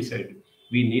Surekha rightly said,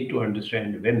 we need to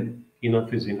understand when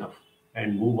enough is enough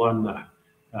and move on,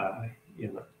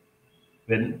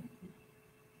 when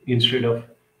instead of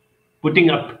putting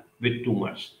up with too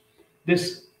much.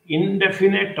 This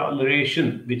indefinite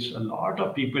toleration, which a lot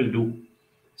of people do,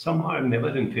 somehow I'm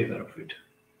never in favor of it.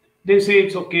 They say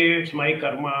it's okay, it's my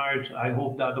karma, I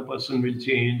hope the other person will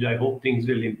change, I hope things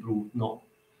will improve. No,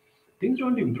 things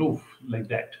don't improve like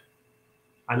that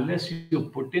unless you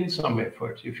put in some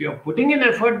efforts. If you're putting in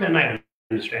effort, then I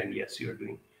understand, yes, you're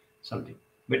doing something.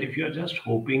 But if you're just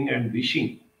hoping and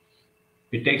wishing,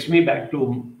 it takes me back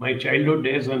to my childhood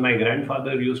days when my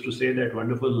grandfather used to say that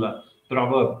wonderful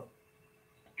proverb,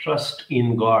 trust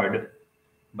in God,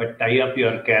 but tie up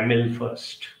your camel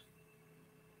first.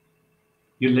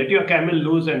 You let your camel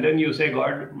loose and then you say,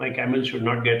 God, my camel should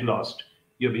not get lost.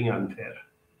 You're being unfair.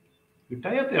 You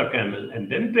tie up your camel and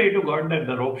then pray to God that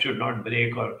the rope should not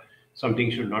break or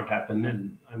something should not happen.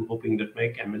 And I'm hoping that my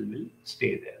camel will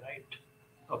stay there, right?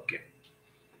 Okay.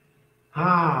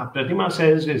 Pratima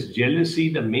says, is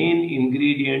jealousy the main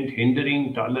ingredient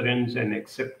hindering tolerance and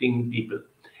accepting people?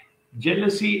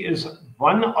 Jealousy is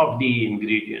one of the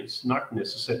ingredients, not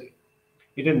necessary.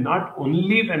 It is not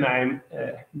only when I am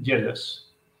jealous.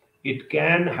 It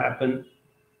can happen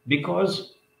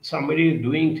because somebody is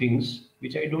doing things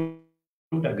which I don't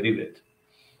agree with.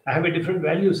 I have a different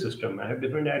value system. I have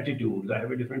different attitudes. I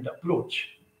have a different approach.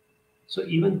 So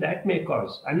even that may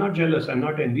cause. I'm not jealous. I'm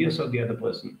not envious of the other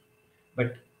person.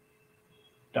 But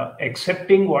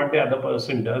accepting what the other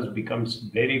person does becomes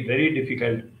very, very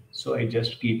difficult. So I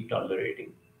just keep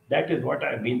tolerating. That is what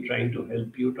I've been trying to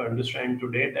help you to understand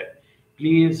today, that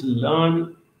please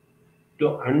learn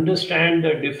to understand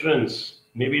the difference.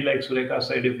 Maybe like Surekha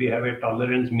said, if we have a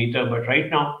tolerance meter, but right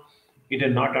now it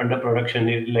is not under production.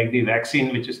 It's like the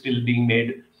vaccine which is still being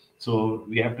made. So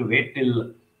we have to wait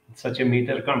till such a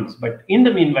meter comes. But in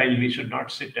the meanwhile, we should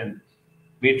not sit and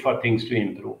wait for things to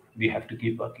improve. We have to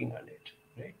keep working on it,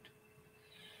 right?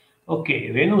 Okay,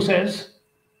 Renu says,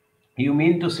 you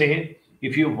mean to say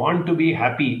if you want to be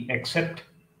happy, accept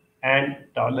and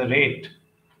tolerate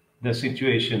the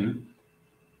situation,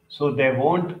 so there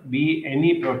won't be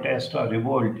any protest or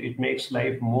revolt. It makes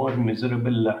life more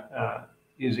miserable,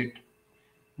 is it?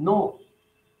 No.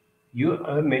 You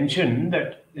mentioned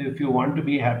that if you want to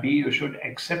be happy, you should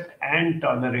accept and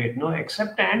tolerate. No,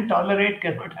 accept and tolerate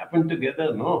cannot happen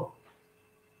together. No.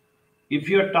 If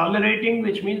you're tolerating,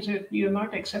 which means that you're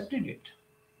not accepted it.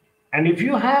 And if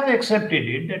you have accepted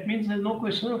it, that means there's no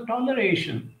question of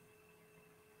toleration.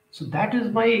 So that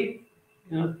is my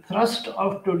thrust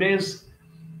of today's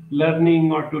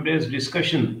learning or today's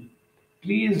discussion.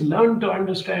 Please learn to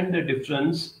understand the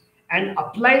difference and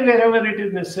apply wherever it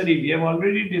is necessary. We have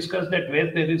already discussed that where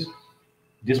there is,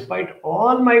 despite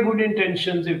all my good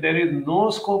intentions, if there is no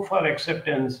scope for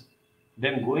acceptance,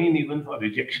 then go in even for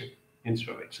rejection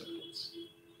instead of acceptance.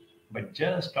 But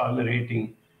just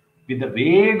tolerating with the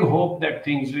vague hope that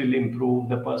things will improve,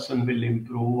 the person will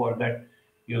improve, or that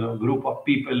group of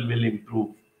people will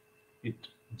improve, it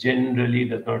generally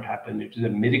does not happen. It is a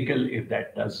miracle if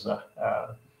that does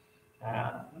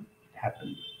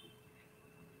happen.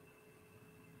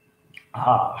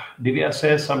 Divya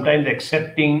says sometimes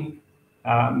accepting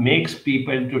makes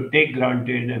people to take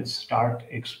granted and start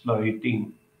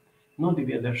exploiting. No,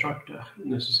 Divya, that's not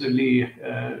necessarily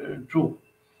true.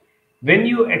 When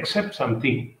you accept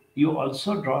something, you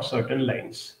also draw certain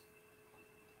lines.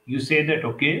 You say that,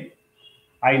 okay,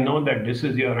 I know that this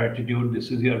is your attitude,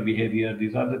 this is your behavior,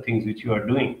 these are the things which you are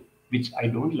doing, which I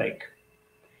don't like.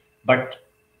 But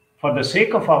for the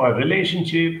sake of our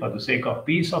relationship, for the sake of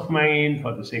peace of mind,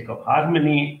 for the sake of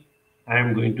harmony, I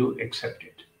am going to accept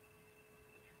it.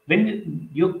 When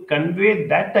you convey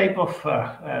that type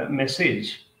of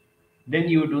message, then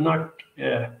you do not,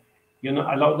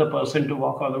 allow the person to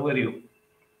walk all over you.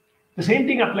 The same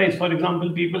thing applies. For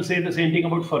example, people say the same thing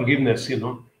about forgiveness.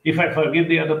 If I forgive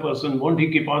the other person, won't he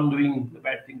keep on doing the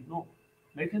bad thing? No,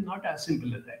 life is not as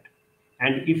simple as that.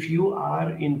 And if you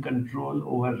are in control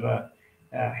over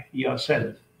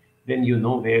yourself, then you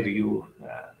know where you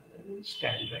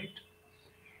stand, right?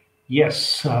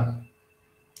 Yes.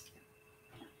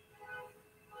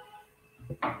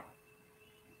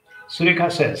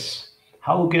 Surekha says,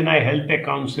 how can I help a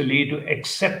counselee to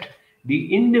accept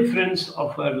the indifference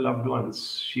of her loved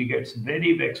ones? She gets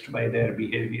very vexed by their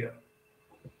behavior.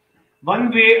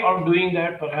 One way of doing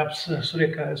that, perhaps,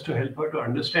 Surekha, is to help her to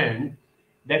understand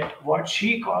that what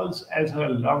she calls as her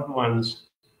loved ones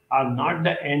are not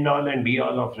the end all and be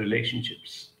all of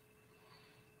relationships.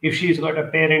 If she's got a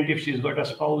parent, if she's got a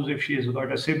spouse, if she's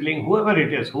got a sibling, whoever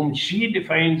it is, whom she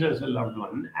defines as a loved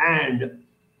one, and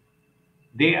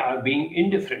they are being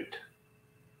indifferent,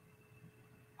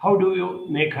 how do you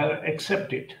make her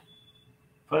accept it?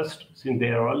 First, since they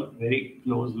are all very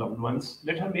close loved ones,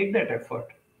 let her make that effort.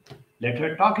 Let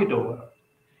her talk it over.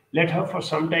 Let her for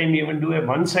some time even do a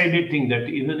one-sided thing that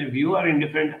even if you are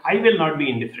indifferent, I will not be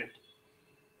indifferent.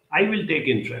 I will take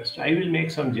interest. I will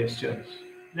make some gestures.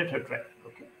 Let her try.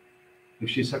 Okay. If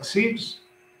she succeeds,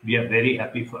 we are very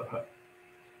happy for her.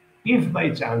 If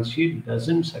by chance she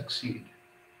doesn't succeed,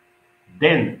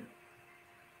 then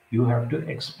you have to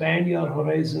expand your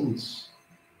horizons.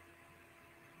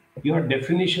 Your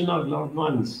definition of loved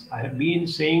ones. I have been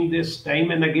saying this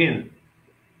time and again,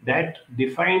 that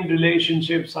defined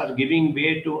relationships are giving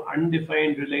way to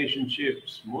undefined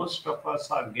relationships. Most of us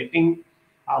are getting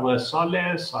our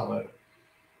solace, our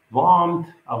warmth,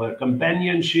 our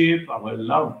companionship, our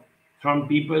love from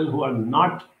people who are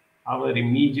not our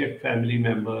immediate family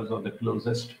members or the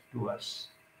closest to us.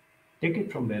 Take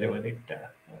it from wherever it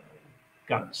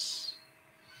comes.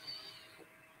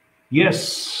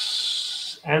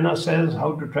 Yes, Anna says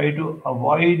how to try to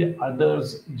avoid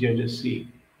others' jealousy.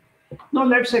 Now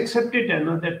let's accept it,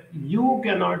 Anna, that you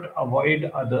cannot avoid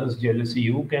others' jealousy.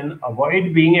 You can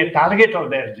avoid being a target of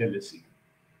their jealousy.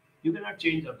 You cannot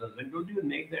change others. And don't you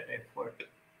make that effort?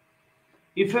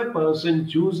 If a person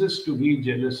chooses to be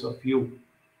jealous of you,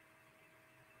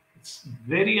 it's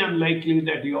very unlikely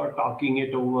that you are talking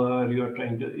it over, you're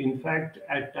trying to. In fact,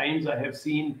 at times I have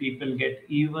seen people get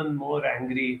even more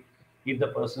angry if the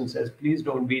person says, please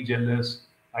don't be jealous.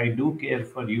 I do care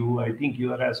for you. I think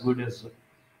you are as good as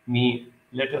me.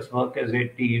 Let us work as a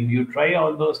team. You try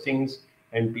all those things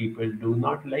and people do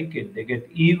not like it. They get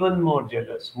even more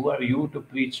jealous. Who are you to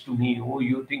preach to me? Oh,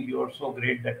 you think you are so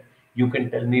great that you can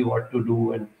tell me what to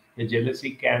do, and the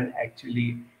jealousy can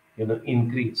actually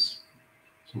increase.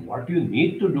 So what you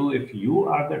need to do if you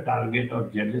are the target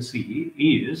of jealousy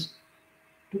is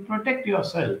to protect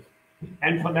yourself.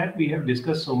 And for that we have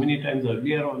discussed so many times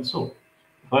earlier also.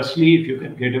 Firstly, if you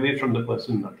can get away from the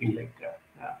person, nothing like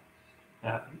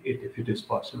if it is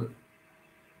possible.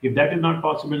 If that is not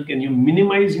possible, can you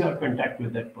minimize your contact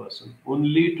with that person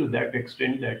only to that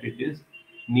extent that it is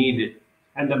needed?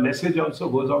 And the message also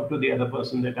goes out to the other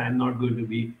person that I'm not going to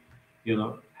be,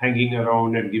 hanging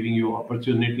around and giving you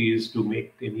opportunities to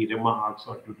make any remarks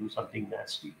or to do something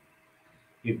nasty.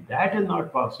 If that is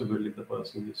not possible, if the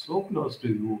person is so close to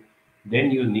you,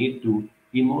 then you need to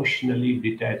emotionally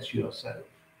detach yourself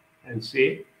and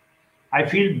say, I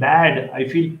feel bad, I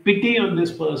feel pity on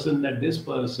this person, that this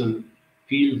person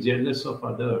feels jealous of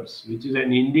others, which is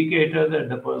an indicator that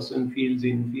the person feels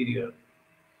inferior.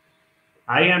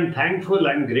 I am thankful,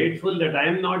 I'm grateful that I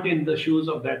am not in the shoes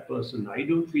of that person. I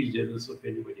don't feel jealous of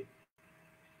anybody.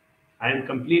 I am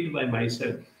complete by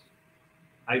myself.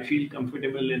 I feel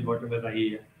comfortable in whatever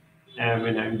I am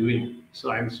and I'm doing.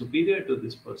 So I'm superior to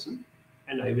this person,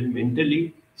 and I will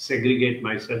mentally segregate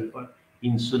myself or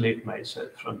insulate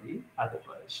myself from the other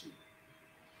person.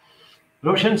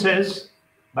 Roshan says,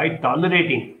 by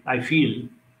tolerating, I feel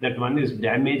that one is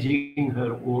damaging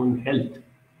her own health,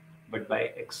 but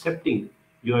by accepting,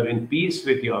 you are in peace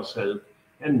with yourself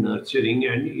and nurturing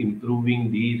and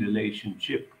improving the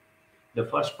relationship. The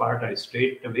first part, I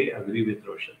straight away agree with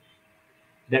Roshan,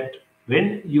 that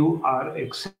when you are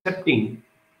accepting,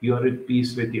 you are at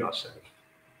peace with yourself.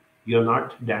 You're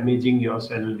not damaging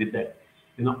yourself with that.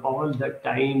 All the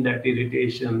time, that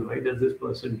irritation, why does this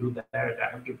person do that?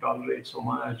 I have to tolerate so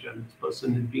much, and this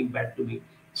person is being bad to me.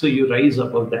 So you rise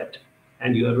above that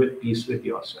and you are at peace with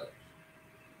yourself.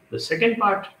 The second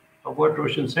part of what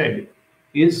Roshan said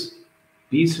is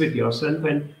peace with yourself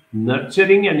and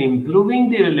nurturing and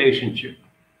improving the relationship.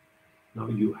 Now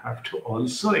you have to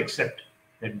also accept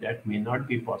that that may not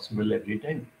be possible every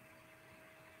time.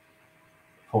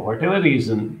 For whatever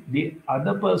reason, the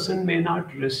other person may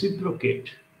not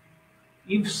reciprocate.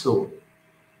 If so,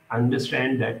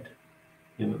 understand that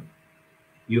you know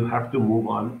you have to move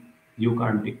on. You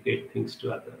can't dictate things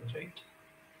to others, right?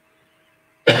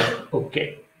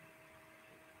 Okay.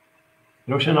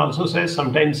 Roshan also says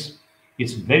sometimes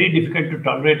it's very difficult to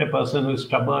tolerate a person who is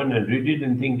stubborn and rigid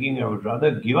in thinking. I would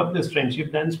rather give up this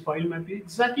friendship than spoil my peace.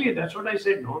 Exactly, that's what I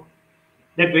said. No,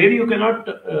 that where you cannot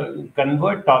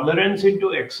convert tolerance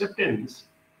into acceptance,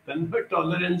 convert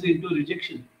tolerance into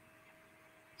rejection.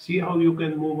 See how you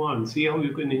can move on. See how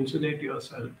you can insulate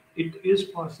yourself. It is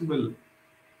possible.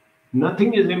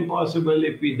 Nothing is impossible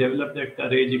if we develop that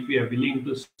courage, if we are willing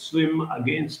to swim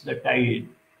against the tide,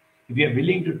 if we are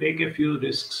willing to take a few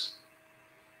risks,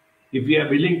 if we are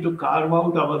willing to carve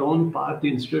out our own path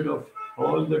instead of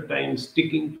all the time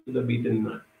sticking to the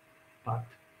beaten path.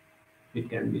 It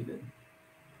can be done.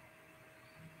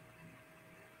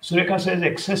 Sureka says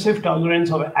excessive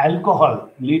tolerance of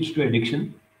alcohol leads to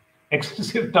addiction.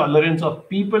 Excessive tolerance of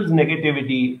people's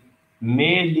negativity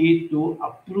may lead to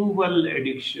approval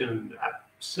addiction.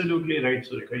 Absolutely right,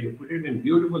 Sureka. You put it in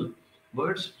beautiful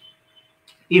words.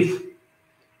 If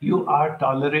you are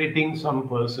tolerating some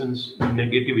person's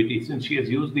negativity, since she has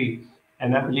used the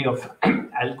analogy of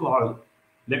alcohol,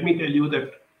 let me tell you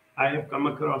that I have come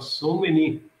across so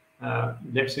many,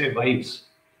 let's say, wives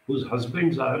whose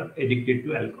husbands are addicted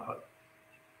to alcohol.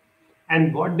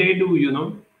 And what they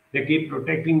do, they keep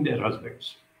protecting their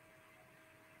husbands.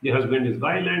 The husband is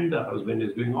violent, the husband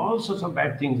is doing all sorts of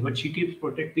bad things, but she keeps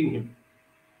protecting him.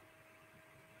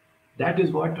 That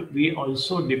is what we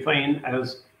also define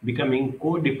as becoming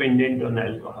codependent on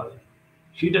alcohol.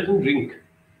 She doesn't drink,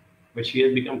 but she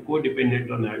has become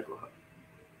codependent on alcohol.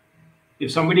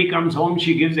 If somebody comes home,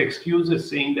 she gives excuses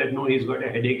saying that no, he's got a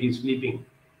headache, he's sleeping.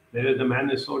 Whereas the man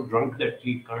is so drunk that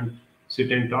he can't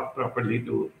sit and talk properly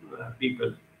to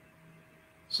people.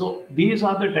 So these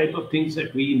are the type of things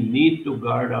that we need to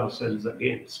guard ourselves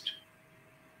against,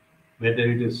 whether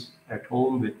it is at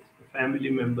home with a family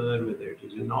member, whether it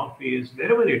is in office,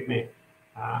 wherever it may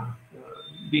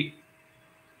be.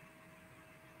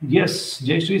 Yes,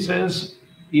 Jayashree says,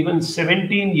 even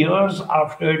 17 years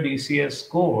after DCS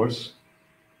course,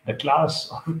 the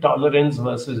class of tolerance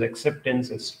versus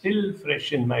acceptance is still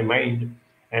fresh in my mind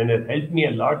and has helped me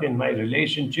a lot in my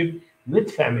relationship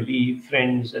with family,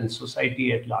 friends, and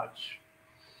society at large.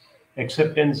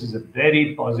 Acceptance is a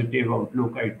very positive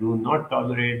outlook. I do not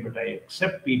tolerate, but I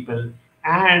accept people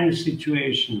and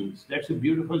situations. That's a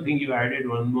beautiful thing. You added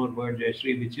one more word,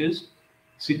 Jayashree, which is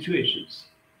situations.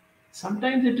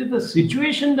 Sometimes it is the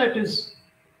situation that is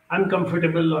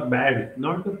uncomfortable or bad,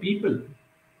 not the people.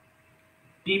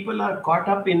 People are caught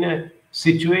up in a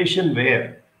situation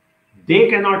where they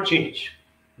cannot change,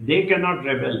 they cannot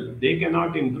rebel, they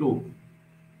cannot improve.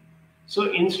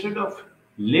 So instead of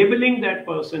labeling that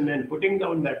person and putting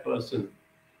down that person,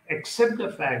 accept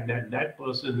the fact that that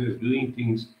person is doing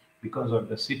things because of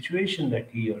the situation that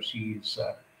he or she is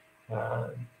Uh,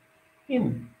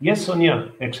 yes,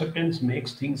 Sonia, acceptance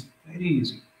makes things very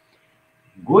easy.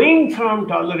 Going from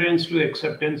tolerance to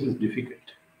acceptance is difficult.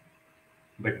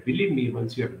 But believe me,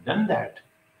 once you have done that,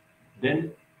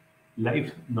 then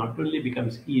life not only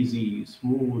becomes easy,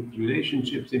 smooth,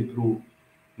 relationships improve,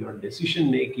 your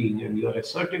decision making and your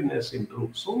assertiveness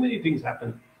improve. So many things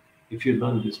happen if you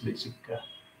learn this basic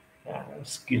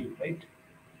skill, right?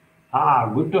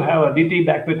 Good to have Aditi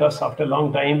back with us after a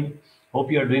long time.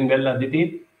 Hope you are doing well,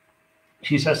 Aditi.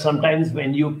 She says sometimes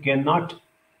when you cannot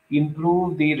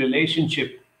improve the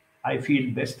relationship, I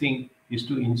feel best thing is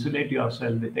to insulate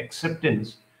yourself with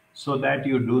acceptance so that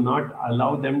you do not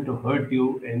allow them to hurt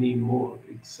you anymore.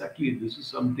 Exactly, this is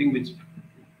something which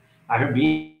I have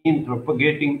been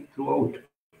propagating throughout,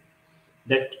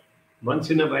 that once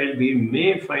in a while we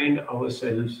may find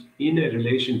ourselves in a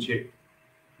relationship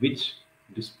which,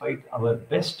 despite our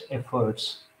best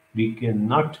efforts, we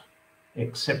cannot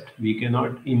accept, we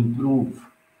cannot improve,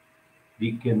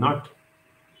 we cannot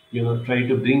try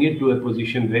to bring it to a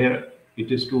position where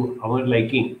it is to our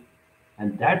liking.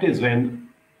 And that is when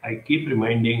I keep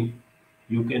reminding,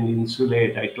 you can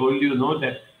insulate. I told you, know,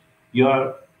 that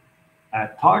your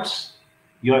thoughts,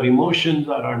 your emotions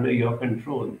are under your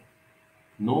control.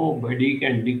 Nobody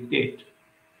can dictate.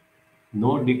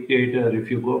 No dictator.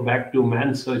 If you go back to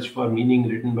Man's Search for Meaning,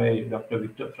 written by Dr.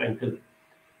 Viktor Frankl,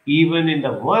 even in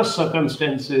the worst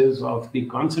circumstances of the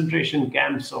concentration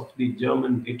camps of the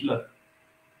German Hitler,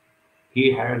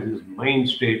 he had his mind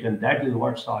straight, and that is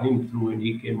what saw him through, and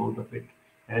he came out of it.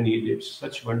 And he did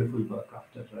such wonderful work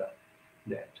after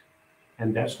that.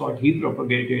 And that's what he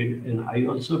propagated. And I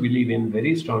also believe in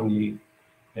very strongly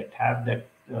that have that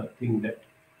thing that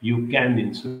you can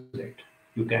insulate,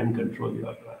 you can control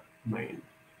your mind.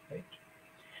 Right?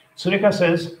 Sureka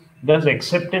says, does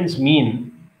acceptance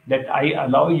mean that I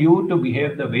allow you to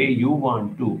behave the way you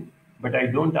want to, but I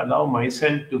don't allow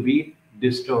myself to be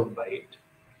disturbed by it?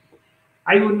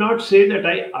 I would not say that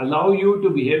I allow you to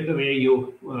behave the way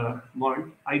you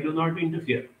want. I do not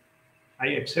interfere. I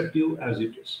accept you as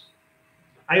it is.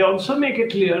 I also make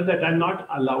it clear that I'm not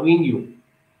allowing you.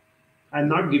 I'm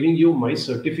not giving you my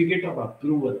certificate of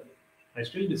approval. I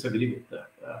still disagree with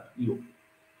you.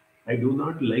 I do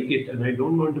not like it, and I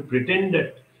don't want to pretend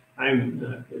that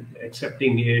I'm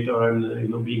accepting it, or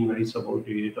I'm being nice about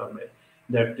it, or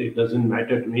that it doesn't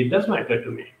matter to me. It does matter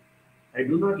to me. I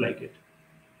do not like it.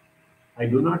 I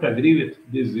do not agree with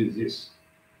this.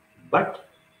 But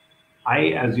I,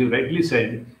 as you rightly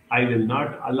said, I will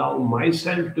not allow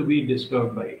myself to be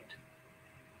disturbed by it.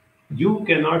 You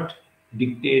cannot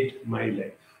dictate my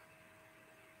life.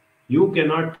 You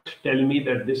cannot tell me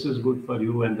that this is good for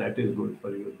you and that is good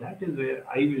for you. That is where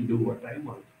I will do what I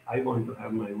want. I want to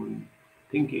have my own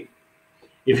thinking.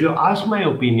 If you ask my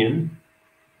opinion,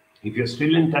 if you're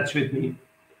still in touch with me,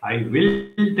 I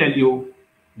will tell you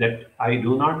that I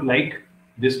do not like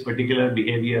this particular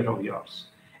behavior of yours.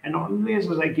 And always,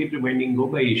 as I keep reminding, go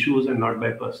by issues and not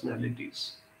by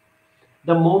personalities.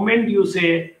 The moment you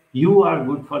say, you are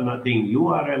good for nothing, you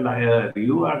are a liar,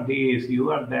 you are this,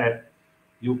 you are that,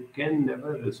 you can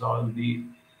never resolve the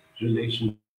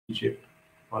relationship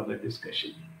or the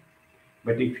discussion.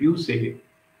 But if you say,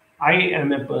 I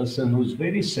am a person who's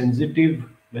very sensitive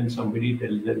when somebody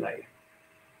tells a lie.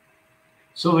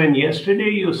 So when yesterday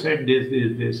you said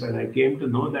this, and I came to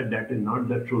know that that is not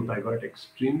the truth, I got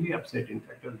extremely upset. In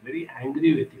fact, I was very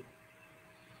angry with you.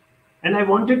 And I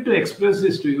wanted to express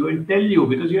this to you and tell you,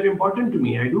 because you're important to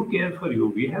me. I do care for you.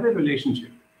 We have a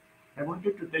relationship. I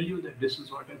wanted to tell you that this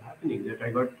is what is happening, that I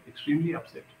got extremely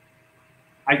upset.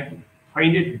 I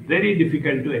find it very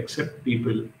difficult to accept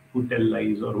people who tell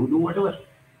lies or who do whatever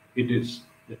it is.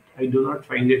 That I do not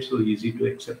find it so easy to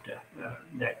accept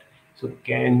that. So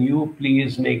can you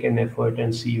please make an effort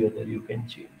and see whether you can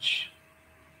change?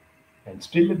 And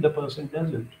still, if the person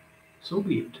doesn't, so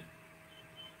be it.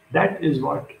 That is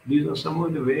what, these are some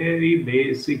of the very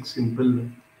basic, simple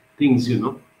things,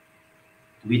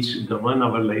 which govern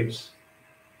our lives,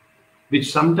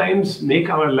 which sometimes make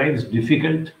our lives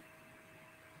difficult.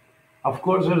 Of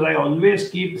course, as I always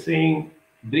keep saying,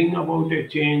 bring about a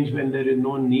change when there is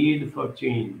no need for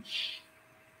change.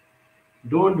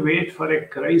 Don't wait for a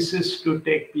crisis to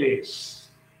take place.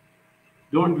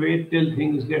 Don't wait till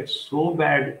things get so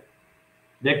bad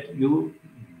that you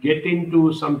get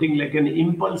into something like an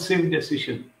impulsive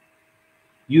decision.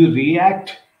 You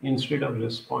react instead of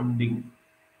responding.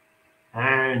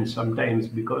 And sometimes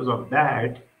because of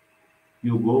that,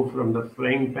 you go from the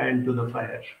frying pan to the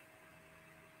fire.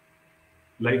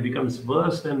 Life becomes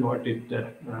worse than what it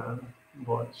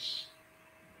was.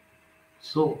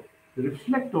 So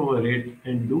reflect over it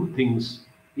and do things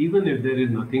even if there is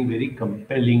nothing very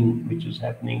compelling which is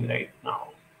happening right now.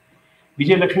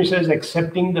 Vijay Lakshmi says,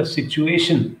 accepting the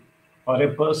situation or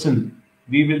a person,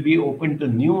 we will be open to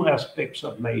new aspects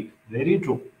of life. Very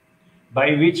true.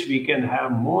 By which we can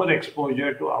have more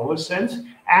exposure to ourselves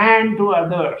and to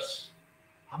others.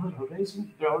 Our horizons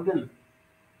broaden.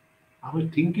 Our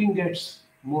thinking gets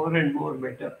more and more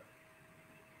better.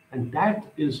 And that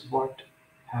is what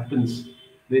happens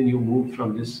when you move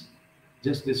from this,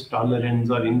 just this tolerance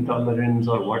or intolerance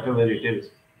or whatever it is,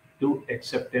 to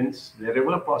acceptance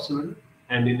wherever possible,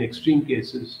 and in extreme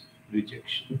cases,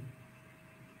 rejection.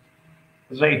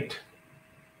 Right.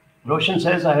 Roshan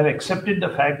says, I have accepted the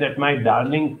fact that my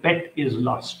darling pet is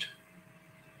lost.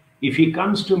 If he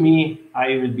comes to me,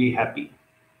 I will be happy.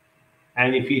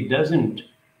 And if he doesn't,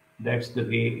 that's the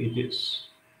way it is.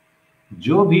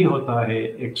 जो भी होता है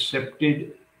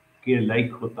accepted के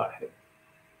like होता है.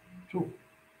 True.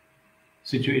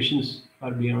 Situations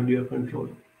are beyond your control.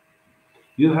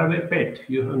 You have a pet,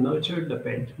 you have nurtured the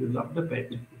pet, you love the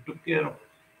pet, you took care of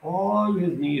all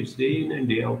his needs day in and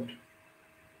day out.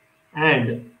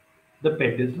 And the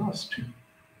pet is lost.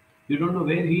 You don't know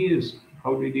where he is.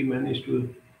 How did he manage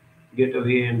to get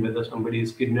away, and whether somebody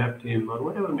has kidnapped him or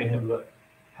whatever may have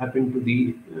happened to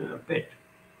the pet.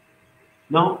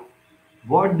 Now,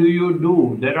 what do you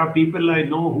do? There are people I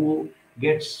know who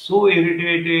get so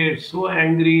irritated, so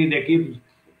angry. They keep,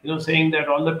 saying that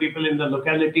all the people in the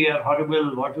locality are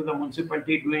horrible. What is the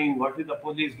municipality doing? What is the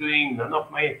police doing? None of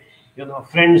my,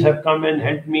 friends have come and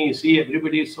helped me. See,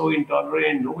 everybody is so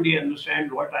intolerant. Nobody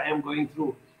understands what I am going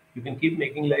through. You can keep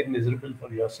making life miserable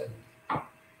for yourself.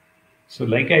 So,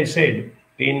 like I said,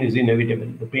 pain is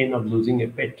inevitable. The pain of losing a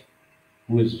pet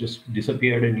who has just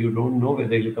disappeared and you don't know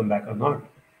whether he'll come back or not.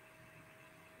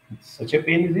 Such a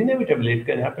pain is inevitable. It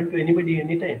can happen to anybody,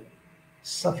 anytime.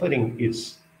 Suffering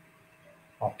is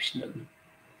optional.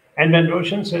 And when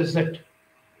Roshan says that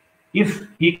if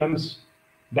he comes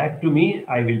back to me,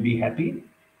 I will be happy.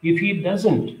 If he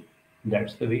doesn't,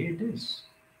 that's the way it is.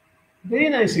 Very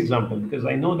nice example, because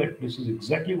I know that this is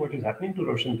exactly what is happening to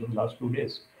Roshan for the last 2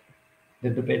 days.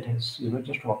 That the pet has,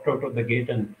 just walked out of the gate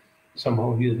and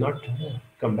somehow he has not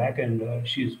come back, and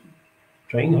she's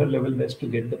trying her level best to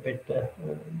get the pet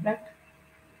back.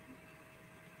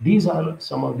 These are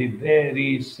some of the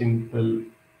very simple,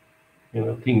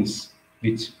 things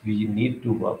which we need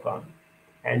to work on,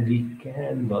 and we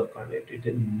can work on it. It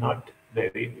is not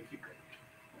very difficult.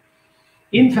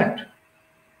 In fact,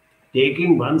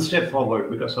 taking one step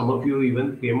forward, because some of you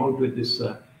even came out with this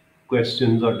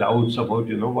questions or doubts about,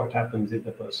 what happens if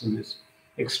the person is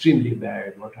extremely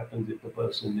bad, what happens if the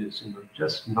person is,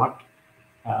 just not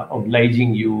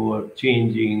obliging you or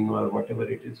changing or whatever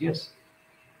it is. Yes.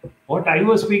 What I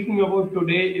was speaking about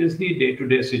today is the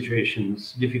day-to-day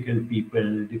situations, difficult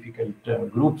people,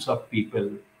 difficult groups of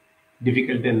people,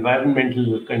 difficult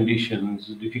environmental conditions,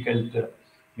 difficult,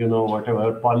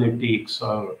 whatever politics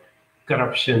or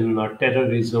corruption or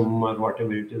terrorism or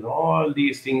whatever it is. All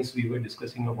these things we were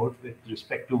discussing about with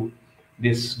respect to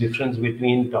this difference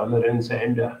between tolerance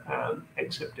and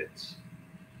acceptance.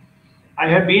 I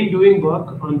have been doing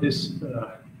work on this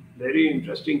very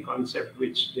interesting concept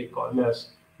which they call as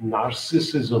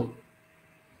narcissism.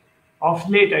 Of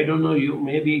late, I don't know, you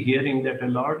may be hearing that a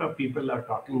lot of people are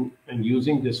talking and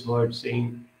using this word,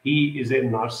 saying he is a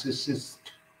narcissist.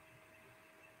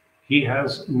 He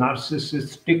has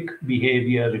narcissistic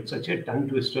behavior. It's such a tongue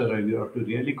twister. You have to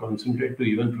really concentrate to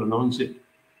even pronounce it.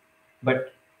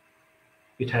 But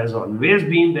it has always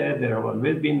been there. There have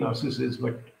always been narcissists,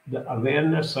 but the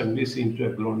awareness suddenly seems to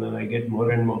have grown, and I get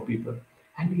more and more people.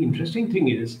 And the interesting thing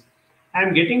is,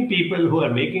 I'm getting people who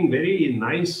are making very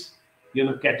nice,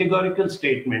 categorical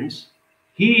statements.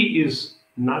 He is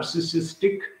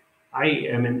narcissistic. I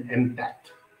am an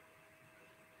empath.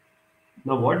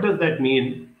 Now, what does that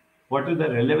mean? What is the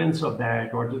relevance of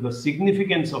that? What is the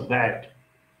significance of that?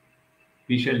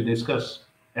 We shall discuss,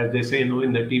 as they say,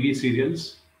 in the TV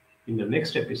serials, in the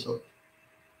next episode.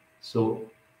 So,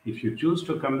 if you choose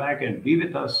to come back and be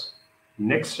with us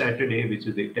next Saturday, which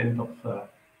is the 10th of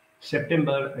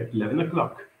September at 11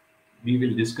 o'clock, we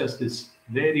will discuss this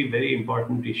very, very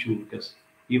important issue, because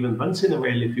even once in a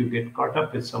while, if you get caught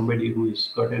up with somebody who has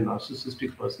got a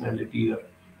narcissistic personality or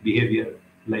behavior,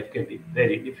 life can be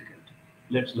very difficult.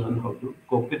 Let's learn how to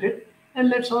cope with it, and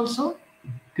let's also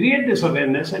create this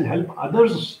awareness and help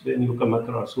others when you come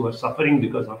across who are suffering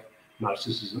because of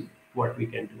narcissism, what we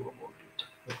can do about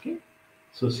it. Okay?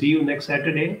 So see you next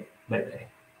Saturday. Bye-bye.